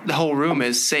whole room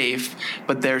is safe,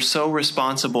 but they're so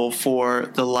responsible for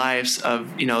the lives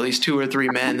of, these 2 or 3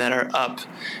 men that are up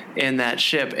in that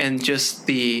ship, and just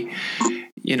the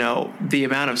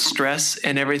amount of stress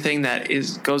and everything that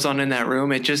goes on in that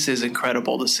room. It just is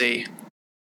incredible to see.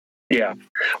 Yeah.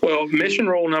 Well, mission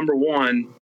rule number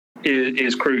 1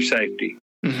 is crew safety.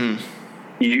 Mm-hmm.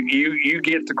 You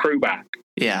get the crew back.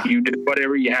 Yeah. You do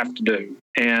whatever you have to do.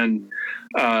 And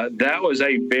that was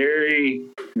a very,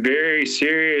 very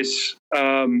serious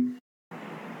undertaking.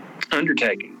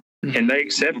 Mm-hmm. And they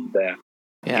accepted that.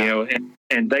 Yeah.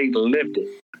 And they lived it.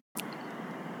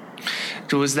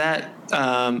 Was that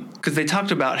because they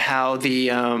talked about how the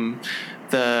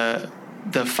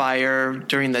fire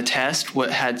during the test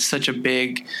had such a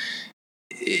big,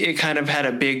 it kind of had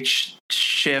a big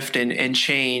shift and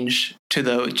change to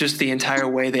the entire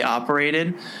way they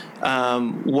operated.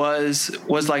 Was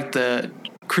like the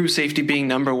crew safety being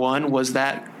number 1, was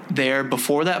that there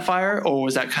before that fire, or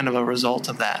was that kind of a result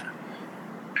of that?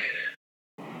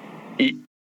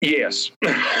 Yes.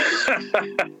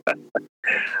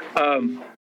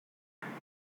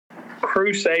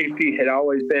 Crew safety had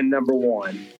always been number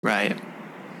 1. Right.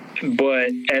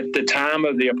 But at the time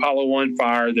of the Apollo 1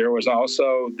 fire, there was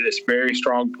also this very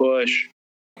strong push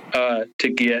to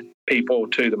get people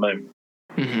to the moon.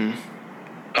 Mm-hmm.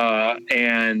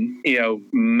 And,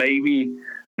 maybe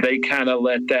they kind of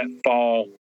let that fall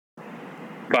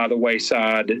by the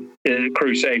wayside,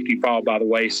 crew safety fall by the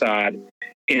wayside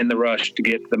in the rush to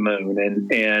get to the moon.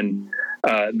 And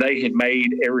they had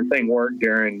made everything work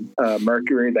during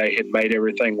Mercury. They had made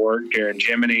everything work during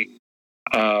Gemini.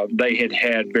 They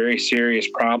had very serious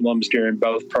problems during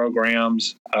both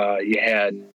programs. You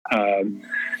had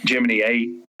Gemini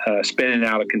 8 spinning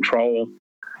out of control,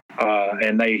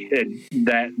 and they had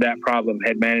that problem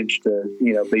had managed to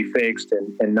be fixed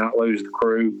and not lose the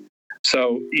crew.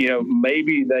 So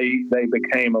maybe they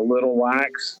became a little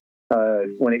lax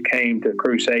when it came to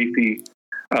crew safety,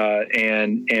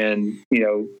 and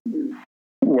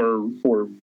were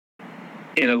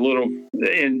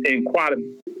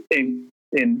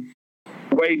in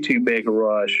way too big a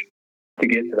rush to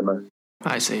get to the moon.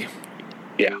 I see.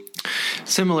 Yeah.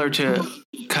 Similar to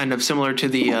the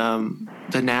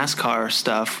NASCAR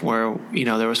stuff where,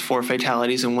 there was 4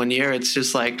 fatalities in 1 year. It's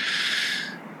just like,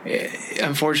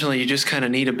 unfortunately, you just kind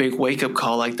of need a big wake-up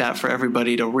call like that for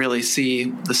everybody to really see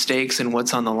the stakes and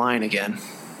what's on the line again.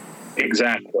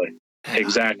 Exactly.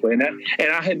 Exactly. And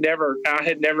I had never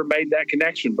made that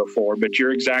connection before, but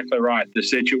you're exactly right. The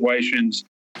situations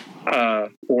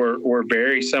were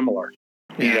very similar.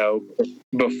 Yeah. You know,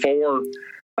 before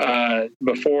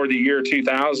the year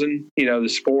 2000, you know, the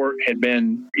sport had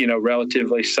been, you know,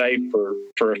 relatively safe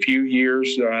for a few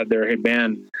years. There had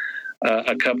been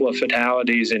a couple of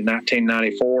fatalities in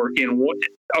 1994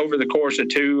 over the course of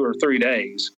 2 or 3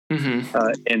 days. Mm-hmm.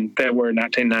 In February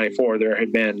 1994, there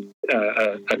had been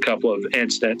a couple of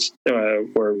incidents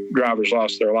where drivers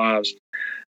lost their lives.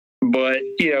 But,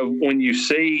 you know, when you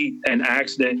see an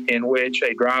accident in which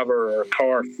a driver or a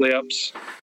car flips,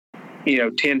 you know,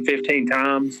 10, 15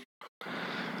 times,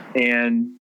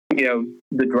 and, you know,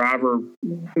 the driver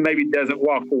maybe doesn't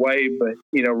walk away, but,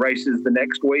 you know, races the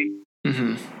next week,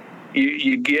 Mm-hmm.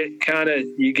 you get kind of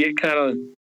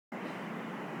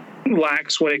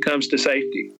lax when it comes to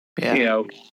safety. Yeah. You know,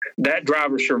 that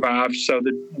driver survived, so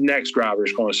the next driver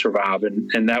is going to survive,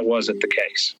 and that wasn't the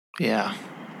case. Yeah.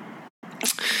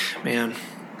 Man.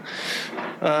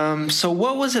 So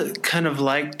what was it kind of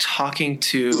like talking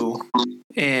to,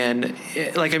 and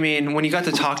like, I mean, when you got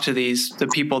to talk to the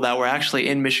people that were actually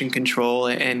in mission control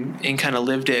and kind of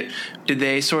lived it, did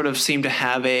they sort of seem to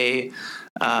have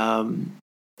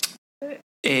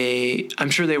I'm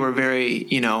sure they were very,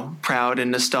 you know, proud and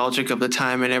nostalgic of the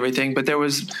time and everything, but there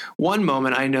was one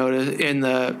moment I noticed in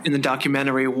the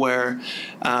documentary where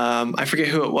I forget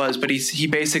who it was, but he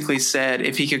basically said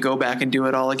if he could go back and do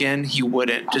it all again, he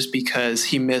wouldn't, just because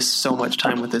he missed so much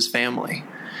time with his family.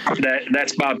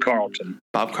 That's Bob Carlton.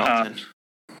 Bob Carlton.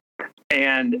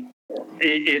 And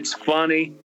it's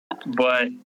funny, but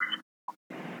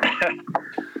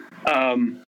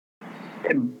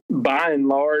by and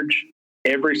large,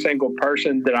 every single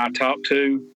person that I talked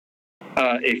to,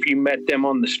 if you met them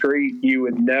on the street, you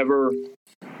would never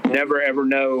ever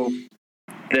know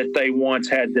that they once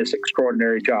had this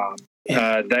extraordinary job.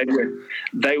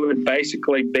 They would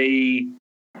basically be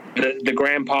the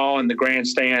grandpa in the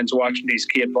grandstands watching these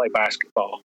kids play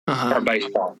basketball or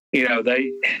baseball. You know,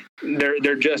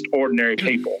 they're just ordinary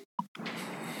people.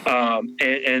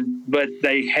 But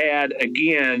they had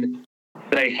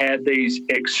these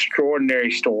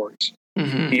extraordinary stories.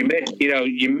 Mm-hmm.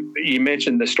 You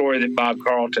mentioned the story that Bob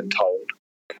Carlton told.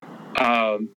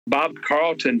 Bob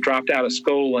Carlton dropped out of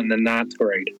school in the 9th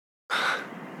grade,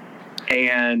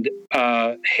 and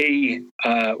he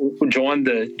joined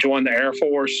the Air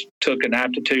Force, took an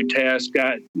aptitude test,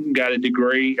 got a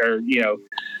degree, and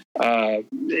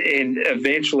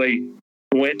eventually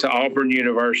went to Auburn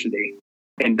University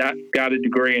and got a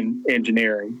degree in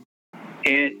engineering.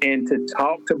 And to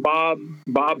talk to Bob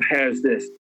has this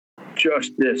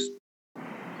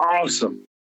awesome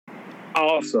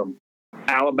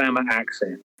Alabama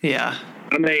accent. Yeah.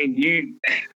 I mean, he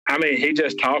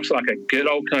just talks like a good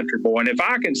old country boy. And if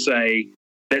I can say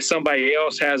that somebody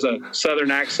else has a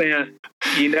Southern accent,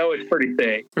 you know it's pretty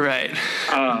thick. Right.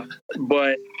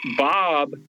 But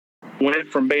Bob went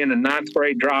from being a 9th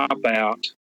grade dropout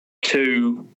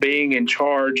to being in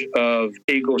charge of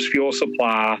Eagle's fuel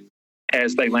supply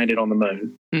as they landed on the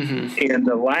moon. Mm-hmm. In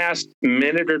the last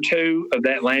minute or two of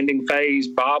that landing phase,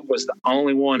 Bob was the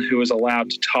only one who was allowed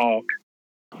to talk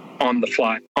on the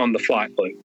flight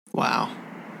loop. Wow.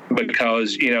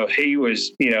 Because, you know, he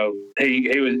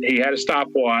had a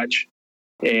stopwatch,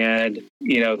 and,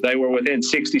 you know, they were within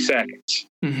 60 seconds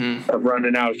mm-hmm. of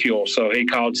running out of fuel. So he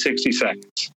called 60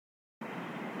 seconds.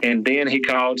 And then he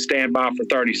called standby for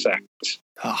 30 seconds.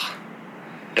 Oh.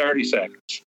 30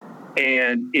 seconds.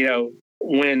 And, you know,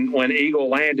 when Eagle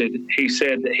landed, he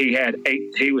said that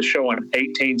he was showing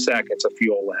 18 seconds of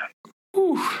fuel left.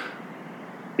 Whew.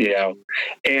 You know,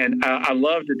 and I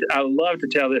love to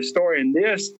tell this story. And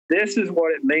this is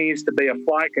what it means to be a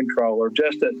flight controller,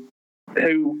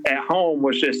 who at home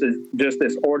was just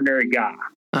this ordinary guy.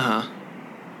 Uh-huh.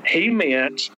 He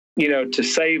meant, you know, to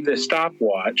save this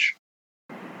stopwatch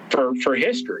for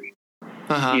history.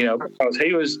 Uh-huh. You know, because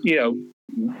he was, you know,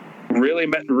 really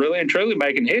and truly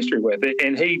making history with it,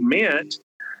 and he meant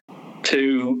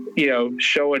to, you know,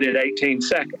 show it at 18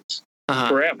 seconds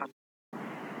forever.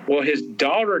 Well, his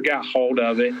daughter got hold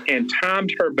of it and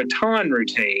timed her baton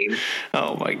routine.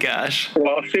 Oh my gosh!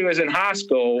 While she was in high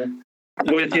school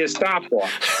with his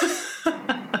stopwatch.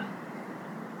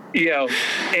 You know,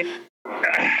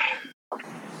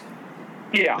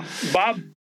 yeah.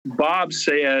 Bob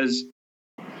says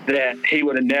that he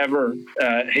would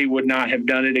not have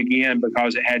done it again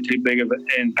because it had too big of an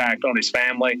impact on his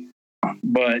family.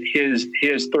 But his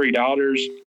 3 daughters,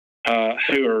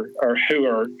 who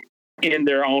are in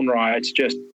their own rights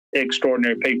just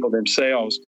extraordinary people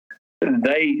themselves.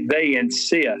 They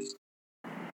insist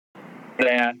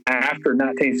that after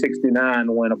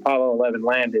 1969, when Apollo 11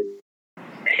 landed,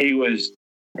 he was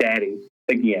daddy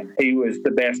again. He was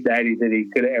the best daddy that he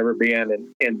could have ever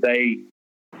been, and they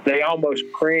almost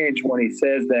cringe when he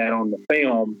says that on the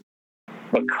film,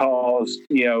 because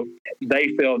they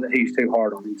feel that he's too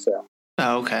hard on himself.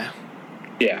 Oh, okay.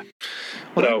 Yeah.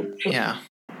 Well, yeah,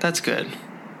 that's good.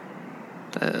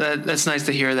 That's nice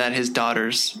to hear that his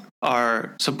daughters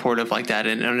are supportive like that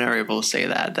and are able to say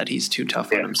that he's too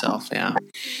tough on himself. Yeah.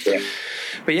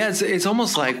 But yeah, it's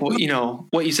almost like what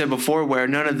you said before, where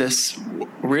none of this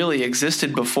really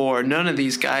existed before. None of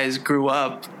these guys grew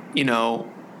up,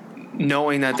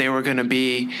 knowing that they were going to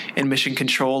be in mission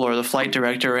control or the flight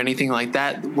director or anything like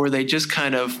that, where they just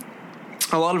kind of,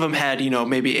 a lot of them had,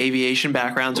 maybe aviation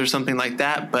backgrounds or something like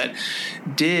that. But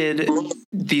did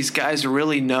these guys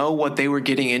really know what they were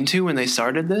getting into when they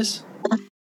started this?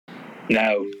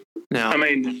 No. I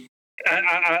mean,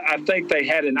 I think they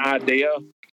had an idea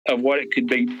of what it could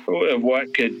be, of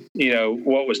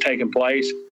what was taking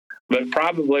place. But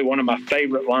probably one of my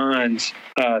favorite lines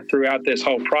throughout this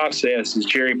whole process is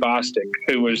Jerry Bostic,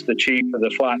 who was the chief of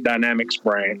the Flight Dynamics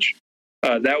branch.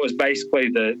 That was basically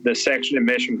the section of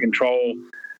mission control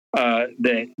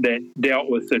that dealt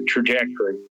with the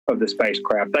trajectory of the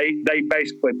spacecraft. They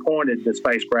basically pointed the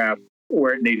spacecraft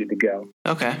where it needed to go.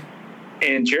 Okay.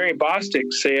 And Jerry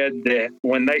Bostic said that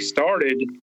when they started,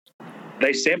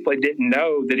 they simply didn't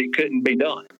know that it couldn't be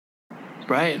done.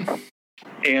 Right.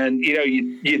 And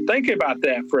you think about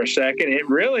that for a second. It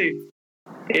really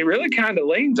kind of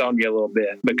leans on you a little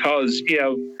bit, because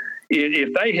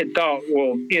if they had thought,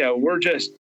 well, we're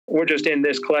just in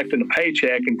this collecting a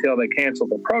paycheck until they cancel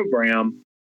the program,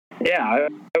 yeah,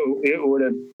 it would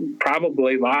have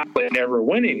probably likely never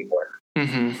went anywhere.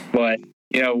 Mm-hmm. But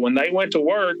when they went to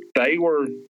work, they were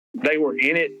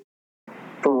in it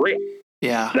for real.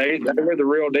 Yeah, they were the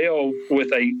real deal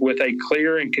with a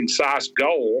clear and concise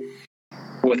goal,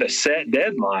 with a set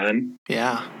deadline.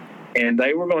 Yeah, and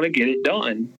they were going to get it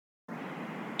done.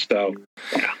 So,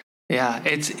 yeah. Yeah,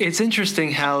 it's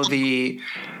interesting how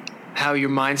your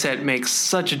mindset makes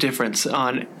such a difference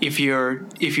on if you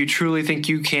truly think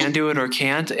you can do it or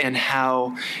can't, and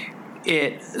how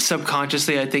it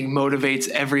subconsciously, I think, motivates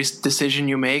every decision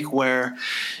you make. Where,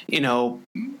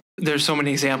 there's so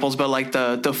many examples, but like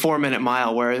the 4-minute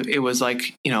mile, where it was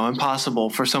like, impossible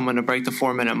for someone to break the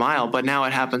 4-minute mile, but now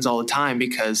it happens all the time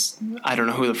because I don't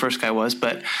know who the first guy was,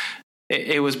 but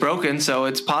it was broken, so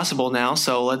it's possible now.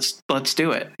 So let's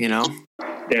do it. Yeah,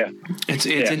 it's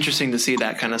interesting to see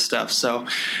that kind of stuff. So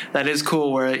that is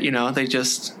cool. Where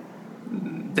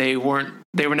they were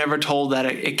never told that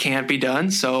it can't be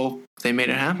done, so they made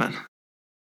it happen.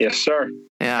 Yes, sir.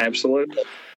 Yeah, absolutely.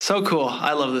 So cool.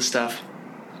 I love this stuff.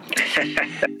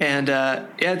 And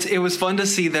it was fun to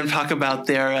see them talk about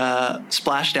their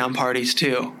splashdown parties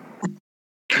too.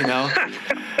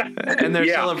 And their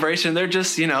celebration, they're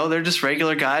just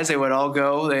regular guys. They would all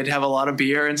go, they'd have a lot of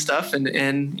beer and stuff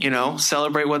and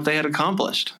celebrate what they had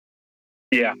accomplished.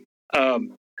 Yeah.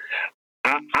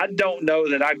 I don't know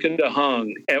that I could have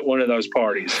hung at one of those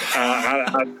parties.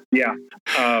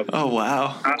 Oh,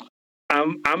 wow.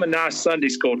 I'm a nice Sunday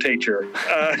school teacher.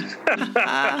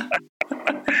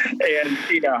 And,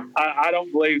 I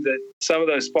don't believe that some of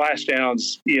those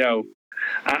splashdowns,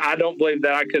 I don't believe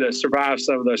that I could have survived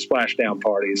some of those splashdown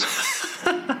parties.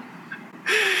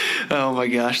 Oh my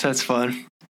gosh, that's fun.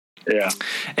 Yeah.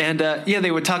 And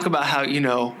they would talk about how,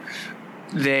 you're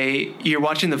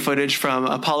watching the footage from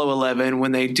Apollo 11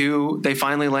 when they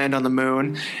finally land on the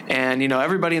moon, and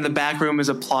everybody in the back room is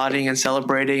applauding and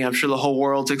celebrating. I'm sure the whole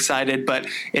world's excited, but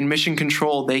in mission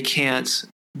control, they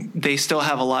still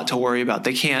have a lot to worry about.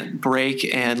 They can't break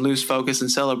and lose focus and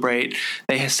celebrate.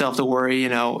 They still have to worry,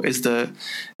 is the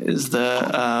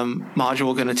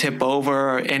module going to tip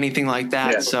over or anything like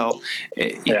that? Yeah. So,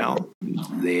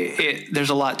 there's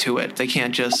a lot to it. They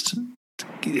can't just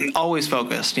always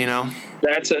focused,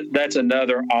 That's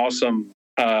another awesome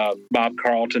Bob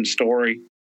Carlton story.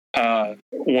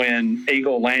 When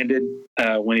Eagle landed,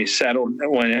 when it settled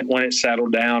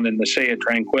down in the Sea of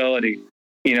Tranquility,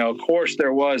 of course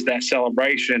there was that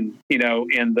celebration,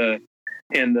 in the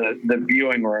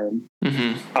viewing room.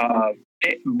 Mm-hmm.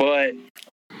 But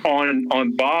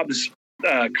on Bob's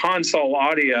console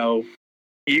audio,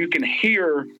 you can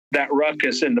hear that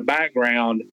ruckus in the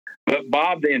background. But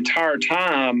Bob, the entire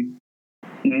time,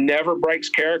 never breaks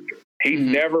character. He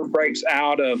mm-hmm. never breaks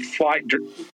out of flight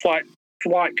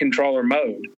controller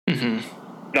mode. Mm-hmm.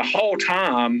 The whole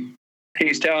time,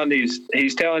 he's telling these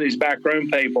backroom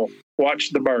people,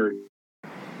 watch the bird.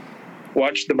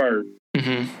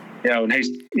 Mm-hmm. And he's,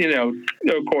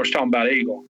 of course, talking about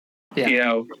eagle.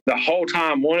 Yeah. The whole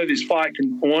time, one of his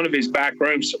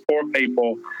backroom support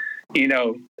people,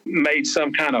 made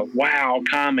some kind of wow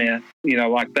comment,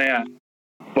 like that.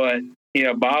 But,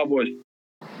 Bob was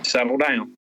settle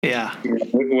down. Yeah.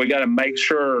 We got to make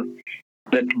sure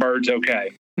that the bird's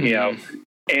okay, Mm-hmm.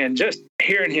 and just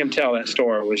hearing him tell that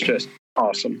story was just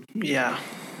awesome. Yeah.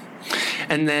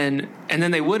 And then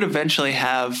they would eventually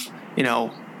have,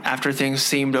 after things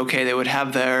seemed okay, they would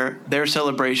have their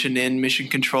celebration in Mission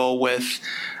Control with,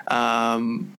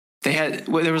 there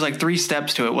was like 3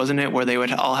 steps to it, wasn't it? Where they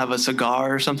would all have a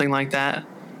cigar or something like that.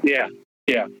 Yeah.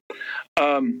 Yeah.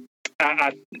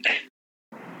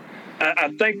 I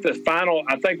think the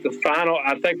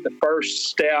first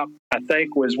step,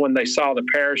 was when they saw the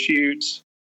parachutes.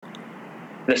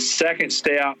 The second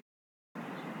step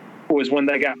was when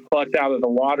they got plucked out of the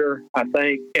water, I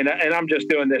think. And I'm just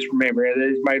doing this from memory.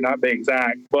 This may not be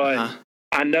exact, but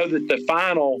I know that the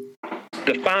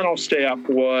final step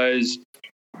was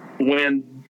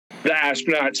when the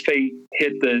astronauts' feet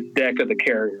hit the deck of the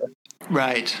carrier.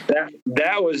 Right.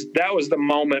 That was the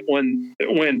moment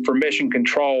when for Mission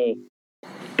Control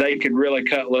they could really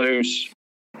cut loose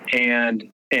and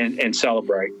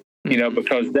celebrate.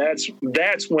 Because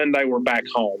that's when they were back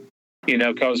home.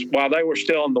 Because while they were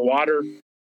still in the water,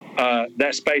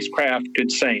 that spacecraft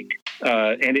could sink,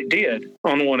 and it did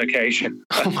on one occasion.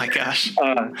 Oh my gosh!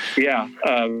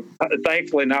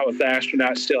 Thankfully, not with the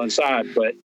astronauts still inside,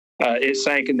 but it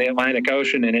sank in the Atlantic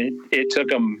Ocean, and it took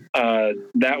them.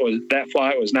 That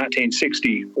flight was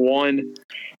 1961,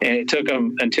 and it took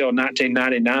them until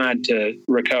 1999 to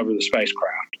recover the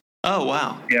spacecraft. Oh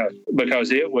wow! Yeah,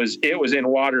 because it was in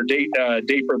water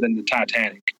deeper than the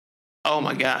Titanic. Oh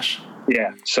my gosh!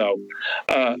 Yeah. So,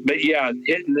 but yeah,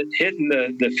 hitting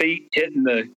the feet, hitting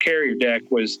the carrier deck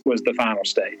was the final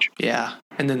stage. Yeah,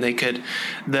 and then they could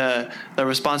the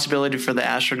responsibility for the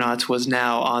astronauts was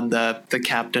now on the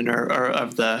captain or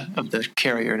of the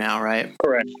carrier now, right?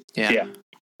 Correct. Yeah.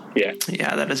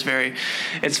 Yeah, that is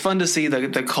it's fun to see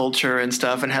the culture and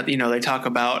stuff, and how, they talk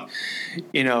about,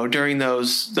 during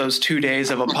those 2 days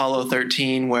of Apollo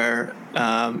 13 where,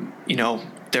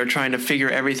 they're trying to figure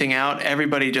everything out.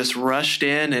 Everybody just rushed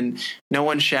in and no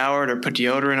one showered or put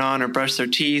deodorant on or brushed their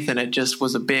teeth. And it just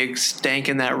was a big stank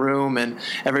in that room and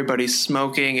everybody's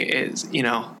smoking. It's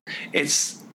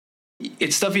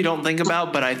stuff you don't think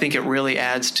about, but I think it really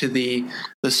adds to the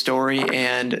story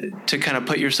and to kind of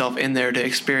put yourself in there to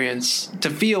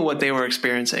feel what they were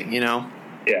experiencing,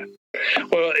 Yeah.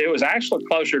 Well, it was actually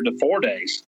closer to 4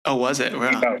 days. Oh, was it?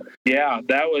 Wow. Yeah,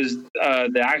 that was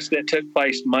the accident took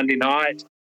place Monday night,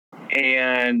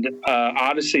 and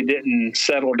Odyssey didn't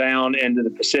settle down into the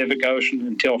Pacific Ocean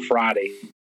until Friday.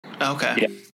 Okay.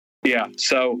 Yeah.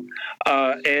 So,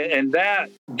 and that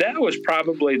was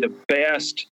probably the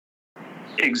best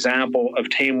example of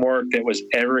teamwork that was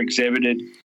ever exhibited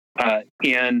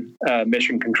in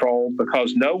Mission Control,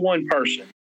 because no one person,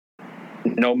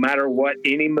 no matter what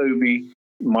any movie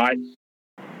might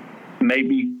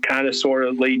maybe kind of sort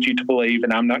of lead you to believe,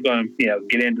 and I'm not going to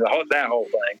get into that whole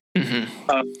thing,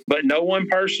 but no one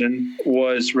person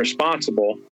was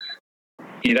responsible.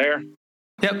 You there?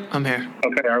 Yep, I'm here.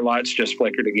 Okay, our lights just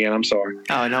flickered again. I'm sorry.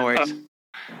 Oh, no worries.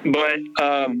 But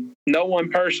no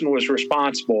one person was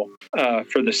responsible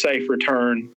for the safe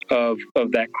return of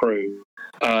that crew.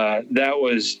 That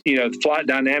was, the flight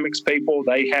dynamics people.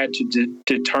 They had to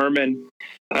determine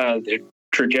the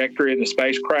trajectory of the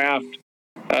spacecraft.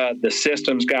 The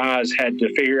systems guys had to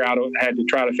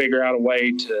try to figure out a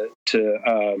way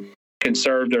to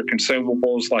conserve their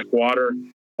consumables like water.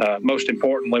 Most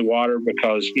importantly, water,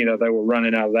 because they were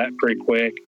running out of that pretty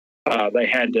quick. They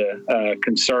had to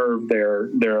conserve their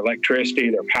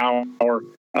electricity, their power.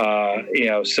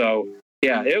 So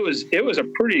yeah, it was a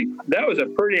pretty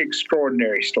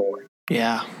extraordinary story.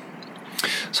 Yeah.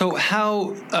 So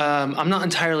how, I'm not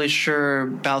entirely sure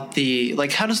about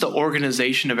how does the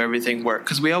organization of everything work?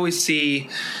 Because we always see,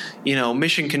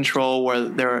 Mission Control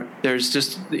where there's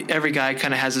just every guy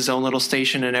kind of has his own little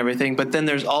station and everything. But then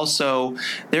there's also,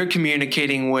 they're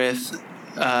communicating with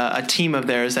a team of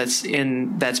theirs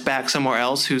that's back somewhere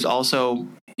else who's also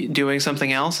doing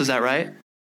something else. Is that right?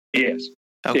 Yes.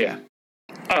 Okay.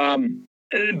 Yeah.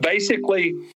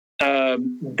 Basically,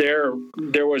 there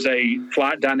was a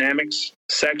flight dynamics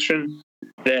section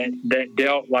that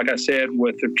dealt, like I said,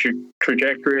 with the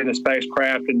trajectory of the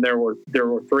spacecraft, and there were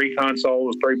 3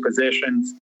 consoles, 3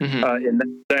 positions in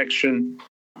that section.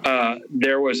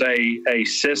 There was a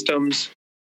systems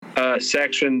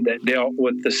section that dealt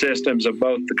with the systems of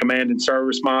both the command and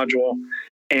service module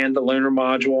and the lunar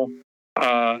module.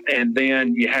 And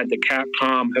then you had the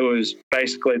Capcom, who was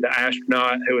basically the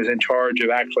astronaut who was in charge of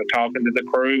actually talking to the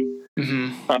crew.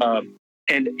 Mm-hmm.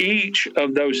 And each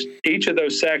of those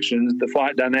sections, the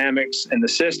flight dynamics and the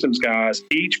systems guys,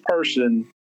 each person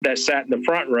that sat in the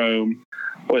front room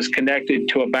was connected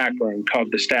to a back room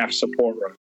called the staff support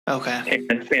room. Okay.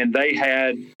 And they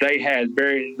had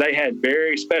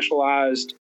very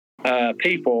specialized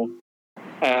people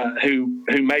who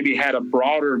maybe had a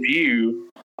broader view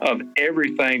of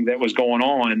everything that was going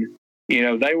on.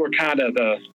 They were kind of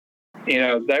the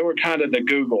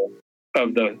Google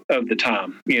of the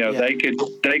time. They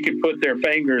could put their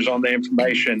fingers on the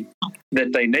information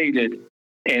that they needed,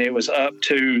 and it was up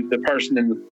to the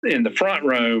person in the front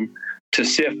room to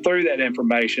sift through that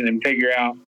information and figure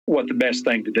out what the best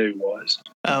thing to do was.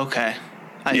 Okay.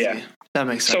 I see. That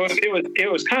makes sense. So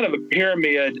it was kind of a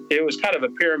pyramid. It was kind of a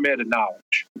pyramid of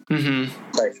knowledge,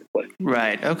 basically.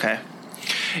 Right. Okay.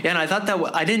 Yeah, and I thought that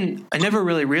I never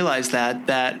really realized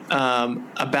that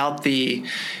about the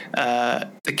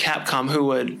Capcom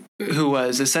who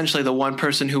was essentially the one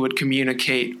person who would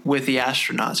communicate with the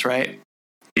astronauts, right?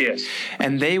 Yes.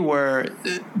 And they were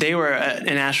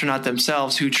an astronaut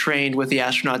themselves who trained with the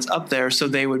astronauts up there, so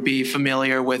they would be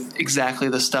familiar with exactly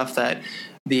the stuff that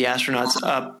the astronauts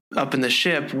up in the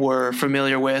ship were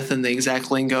familiar with, and the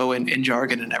exact lingo and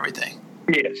jargon and everything.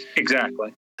 Yes,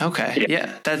 exactly. Okay.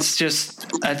 Yeah. That's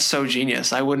so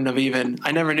genius. I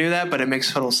never knew that, but it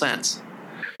makes total sense.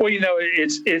 Well,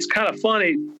 it's kind of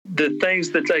funny, the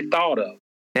things that they thought of.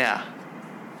 Yeah.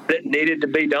 That needed to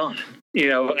be done,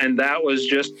 and that was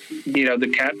just,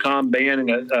 the Capcom being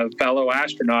a fellow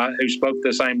astronaut who spoke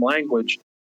the same language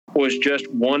was just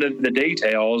one of the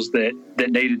details that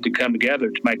needed to come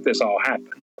together to make this all happen.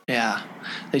 Yeah,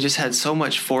 they just had so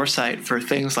much foresight for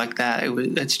things like that.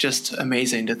 It's just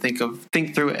amazing to think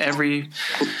through every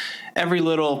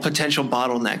little potential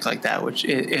bottleneck like that, which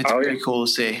it's pretty cool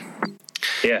to see.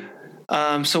 Yeah.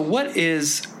 So what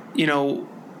is,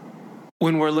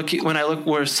 when we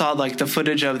saw like the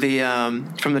footage of the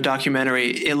from the documentary,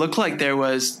 it looked like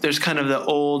there's kind of the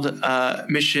old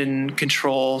mission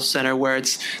control center where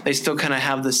they still kind of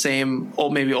have the same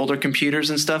maybe older computers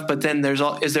and stuff, but then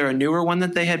is there a newer one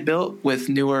that they had built with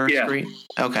newer screen?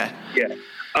 Okay. Yeah.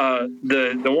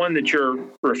 The one that you're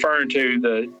referring to,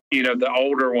 the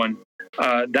older one,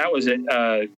 that was it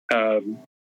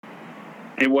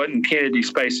wasn't Kennedy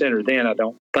Space Center then, I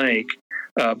don't think,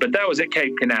 but that was at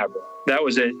Cape Canaveral. That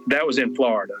was in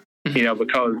Florida,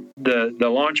 because the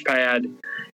launch pad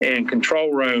and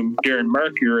control room during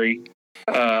Mercury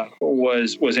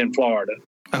was in Florida.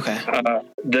 Okay.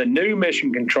 The new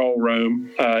mission control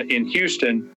room in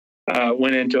Houston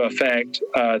went into effect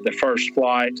the first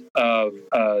flight of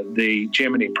the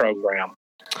Gemini program.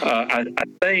 I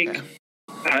think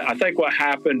what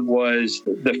happened was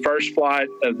the first flight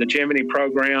of the Gemini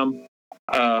program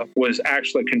was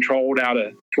actually controlled out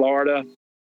of Florida,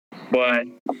 but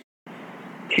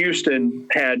Houston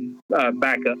had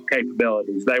backup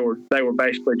capabilities. They were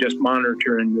basically just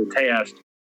monitoring the test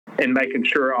and making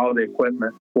sure all the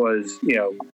equipment was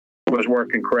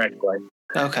working correctly.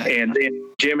 Okay. And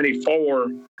then Gemini 4,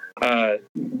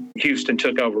 Houston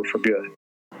took over for good.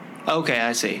 Okay,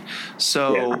 I see.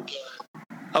 So,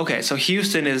 Okay, so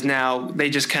Houston is now, they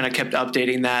just kind of kept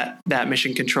updating that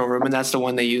mission control room, and that's the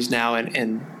one they use now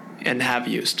and have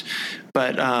used.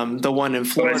 But the one in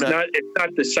Florida... Well, it's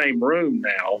not the same room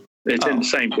now. It's in the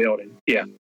same building. Yeah.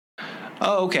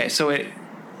 Oh, okay. So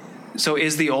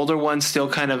is the older one still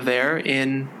kind of there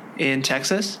in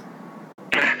Texas?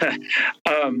 The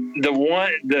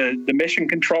mission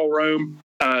control room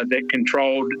that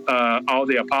controlled all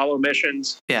the Apollo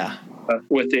missions. Yeah.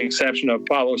 With the exception of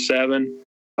Apollo 7,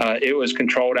 it was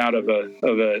controlled out of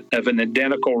an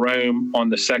identical room on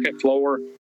the second floor.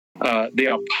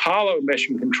 The Apollo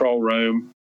mission control room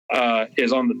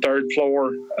is on the third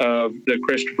floor of the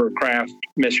Christopher Kraft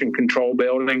Mission Control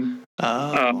Building.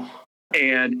 Oh.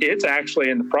 And it's actually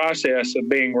in the process of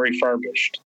being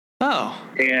refurbished. Oh.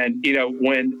 And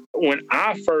when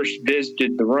I first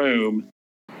visited the room,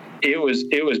 it was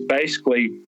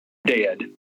basically dead.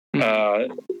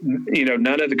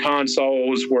 None of the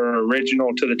consoles were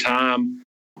original to the time.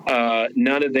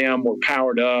 None of them were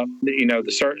powered up.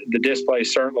 The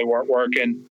displays certainly weren't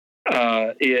working.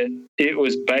 It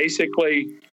was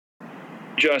basically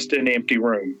just an empty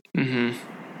room, save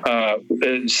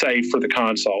for the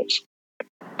consoles.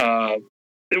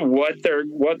 What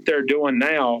they're doing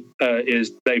now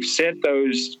is they've sent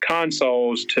those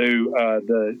consoles to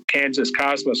the Kansas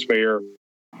Cosmosphere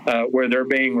where they're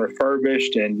being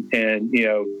refurbished and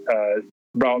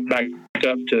brought back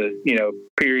up to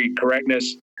period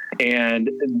correctness. And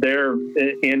they're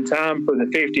in time for the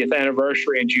 50th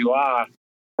anniversary in July.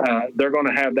 They're going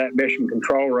to have that mission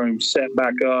control room set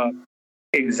back up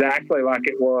exactly like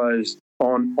it was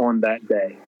on that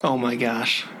day. Oh my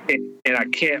gosh. And I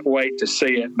can't wait to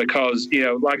see it because,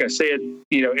 like I said,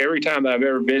 every time I've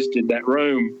ever visited that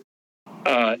room,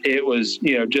 it was,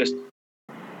 just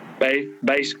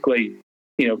basically,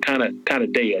 kind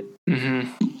of dead. Mm-hmm.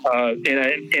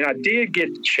 And I did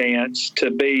get the chance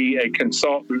to be a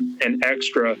consultant and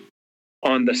extra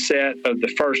on the set of the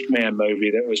First Man movie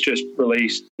that was just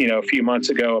released, a few months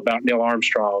ago about Neil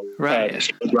Armstrong,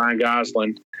 right? Ryan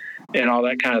Gosling, and all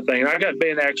that kind of thing. And I got to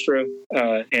be an extra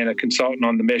and a consultant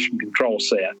on the mission control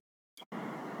set.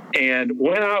 And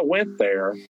when I went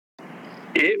there,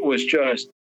 it was just,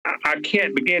 I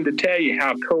can't begin to tell you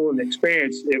how cool an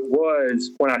experience it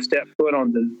was when I stepped foot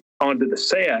onto the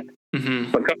set,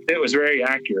 mm-hmm. because it was very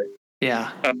accurate.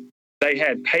 Yeah. They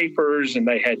had papers and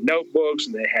they had notebooks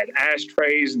and they had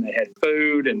ashtrays and they had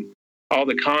food, and all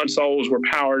the consoles were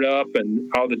powered up and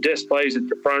all the displays at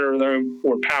the front of them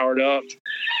were powered up.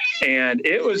 And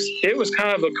it was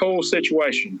kind of a cool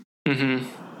situation. Mm-hmm.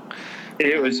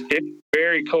 It was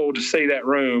very cool to see that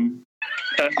room,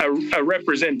 a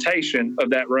representation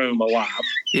of that room alive.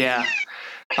 Yeah.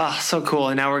 Oh, so cool.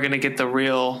 And now we're going to get the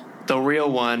real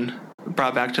one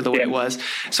brought back to the way it was.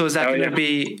 So is that going to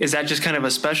be, is that just kind of a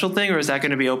special thing, or is that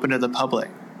going to be open to the public?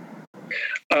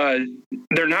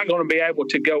 They're not going to be able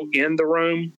to go in the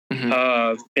room.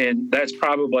 Mm-hmm. And that's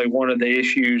probably one of the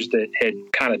issues that had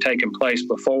kind of taken place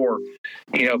before.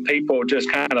 People just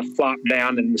kind of flopped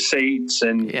down in the seats,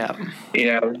 and,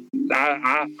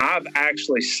 I've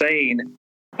actually seen,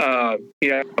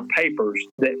 papers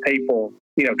that people,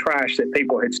 trash that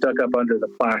people had stuck up under the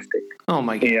plastic. Oh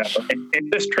my gosh.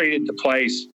 And just treated the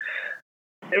place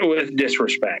with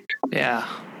disrespect. Yeah.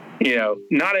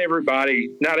 Not everybody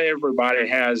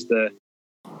has the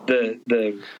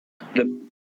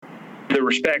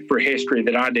respect for history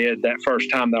that I did that first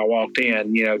time that I walked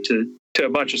in. To a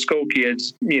bunch of school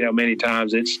kids, many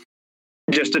times it's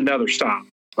just another stop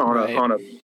on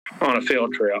a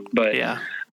field trip. But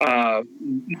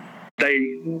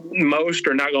most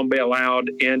are not going to be allowed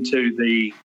into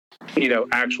the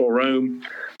actual room,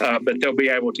 but they'll be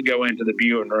able to go into the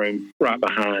viewing room right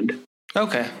behind.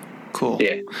 Okay. Cool.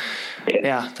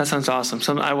 Yeah, that sounds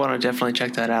awesome. I want to definitely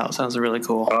check that out. Sounds really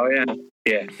cool. Oh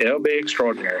yeah, it'll be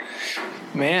extraordinary.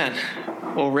 Man,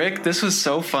 well, Rick, this was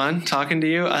so fun talking to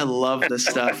you. I love this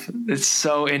stuff. It's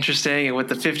so interesting, and with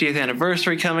the 50th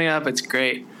anniversary coming up, it's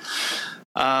great.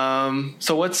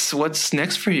 So what's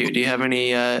next for you? Do you have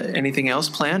anything else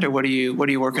planned, or what are you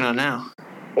working on now?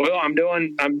 Well, I'm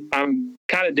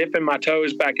kind of dipping my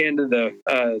toes back into the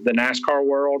NASCAR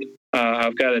world.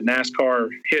 I've got a NASCAR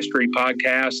history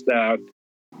podcast that I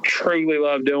truly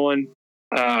love doing.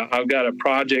 I've got a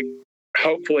project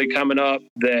hopefully coming up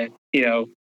that,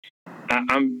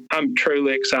 I'm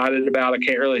truly excited about. I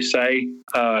can't really say,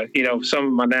 some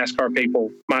of my NASCAR people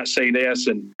might see this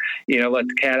and, let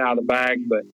the cat out of the bag,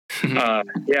 but,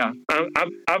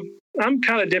 I'm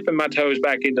kind of dipping my toes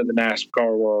back into the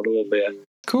NASCAR world a little bit.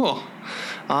 Cool.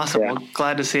 Awesome. Yeah. Well,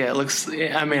 glad to see it.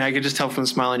 I could just tell from the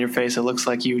smile on your face, it looks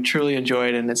like you truly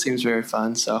enjoyed it, and it seems very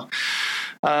fun. So,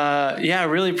 I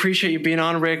really appreciate you being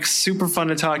on, Rick. Super fun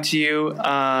to talk to you.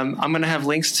 I'm going to have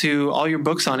links to all your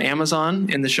books on Amazon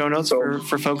in the show notes for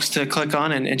folks to click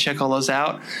on and check all those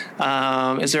out.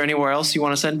 Is there anywhere else you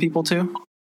want to send people to?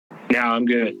 No, I'm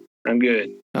good.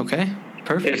 Okay,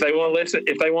 perfect. If they want to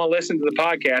listen to the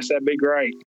podcast, that'd be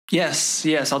great. Yes.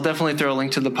 I'll definitely throw a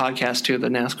link to the podcast too, the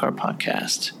NASCAR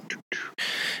podcast.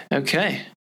 Okay.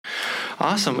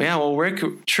 Awesome. Yeah. Well,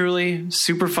 Rick, truly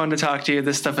super fun to talk to you.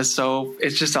 This stuff is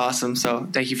it's just awesome. So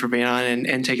thank you for being on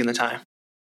and taking the time.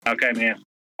 Okay, man.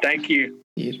 Thank you.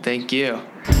 Thank you.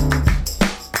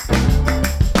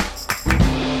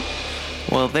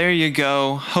 Well, there you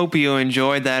go. Hope you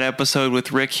enjoyed that episode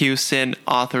with Rick Houston,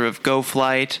 author of Go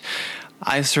Flight.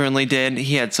 I certainly did.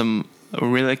 He had some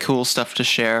really cool stuff to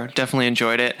share. Definitely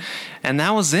enjoyed it. And that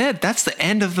was it. That's the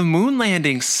end of the moon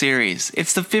landing series.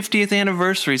 It's the 50th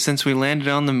anniversary since we landed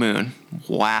on the moon.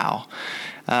 Wow.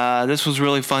 This was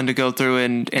really fun to go through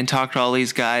and talk to all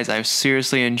these guys. I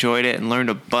seriously enjoyed it and learned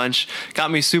a bunch. Got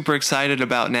me super excited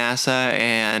about NASA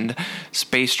and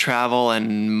space travel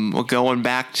and going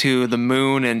back to the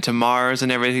moon and to Mars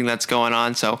and everything that's going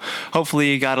on. So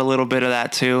hopefully you got a little bit of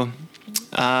that too.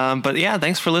 But yeah,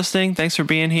 thanks for listening. Thanks for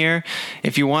being here.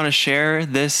 If you want to share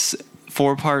this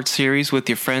 4-part series with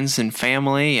your friends and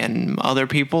family and other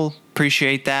people.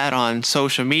 Appreciate that on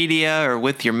social media or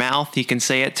with your mouth. You can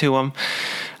say it to them.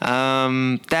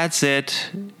 That's it.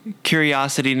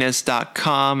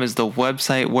 Curiosityness.com is the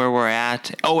website where we're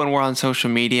at. Oh, and we're on social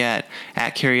media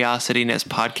at Curiosityness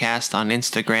Podcast on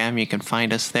Instagram. You can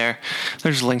find us there.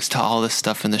 There's links to all this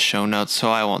stuff in the show notes,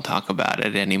 so I won't talk about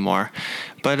it anymore.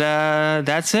 But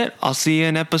that's it. I'll see you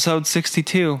in episode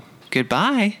 62.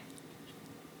 Goodbye.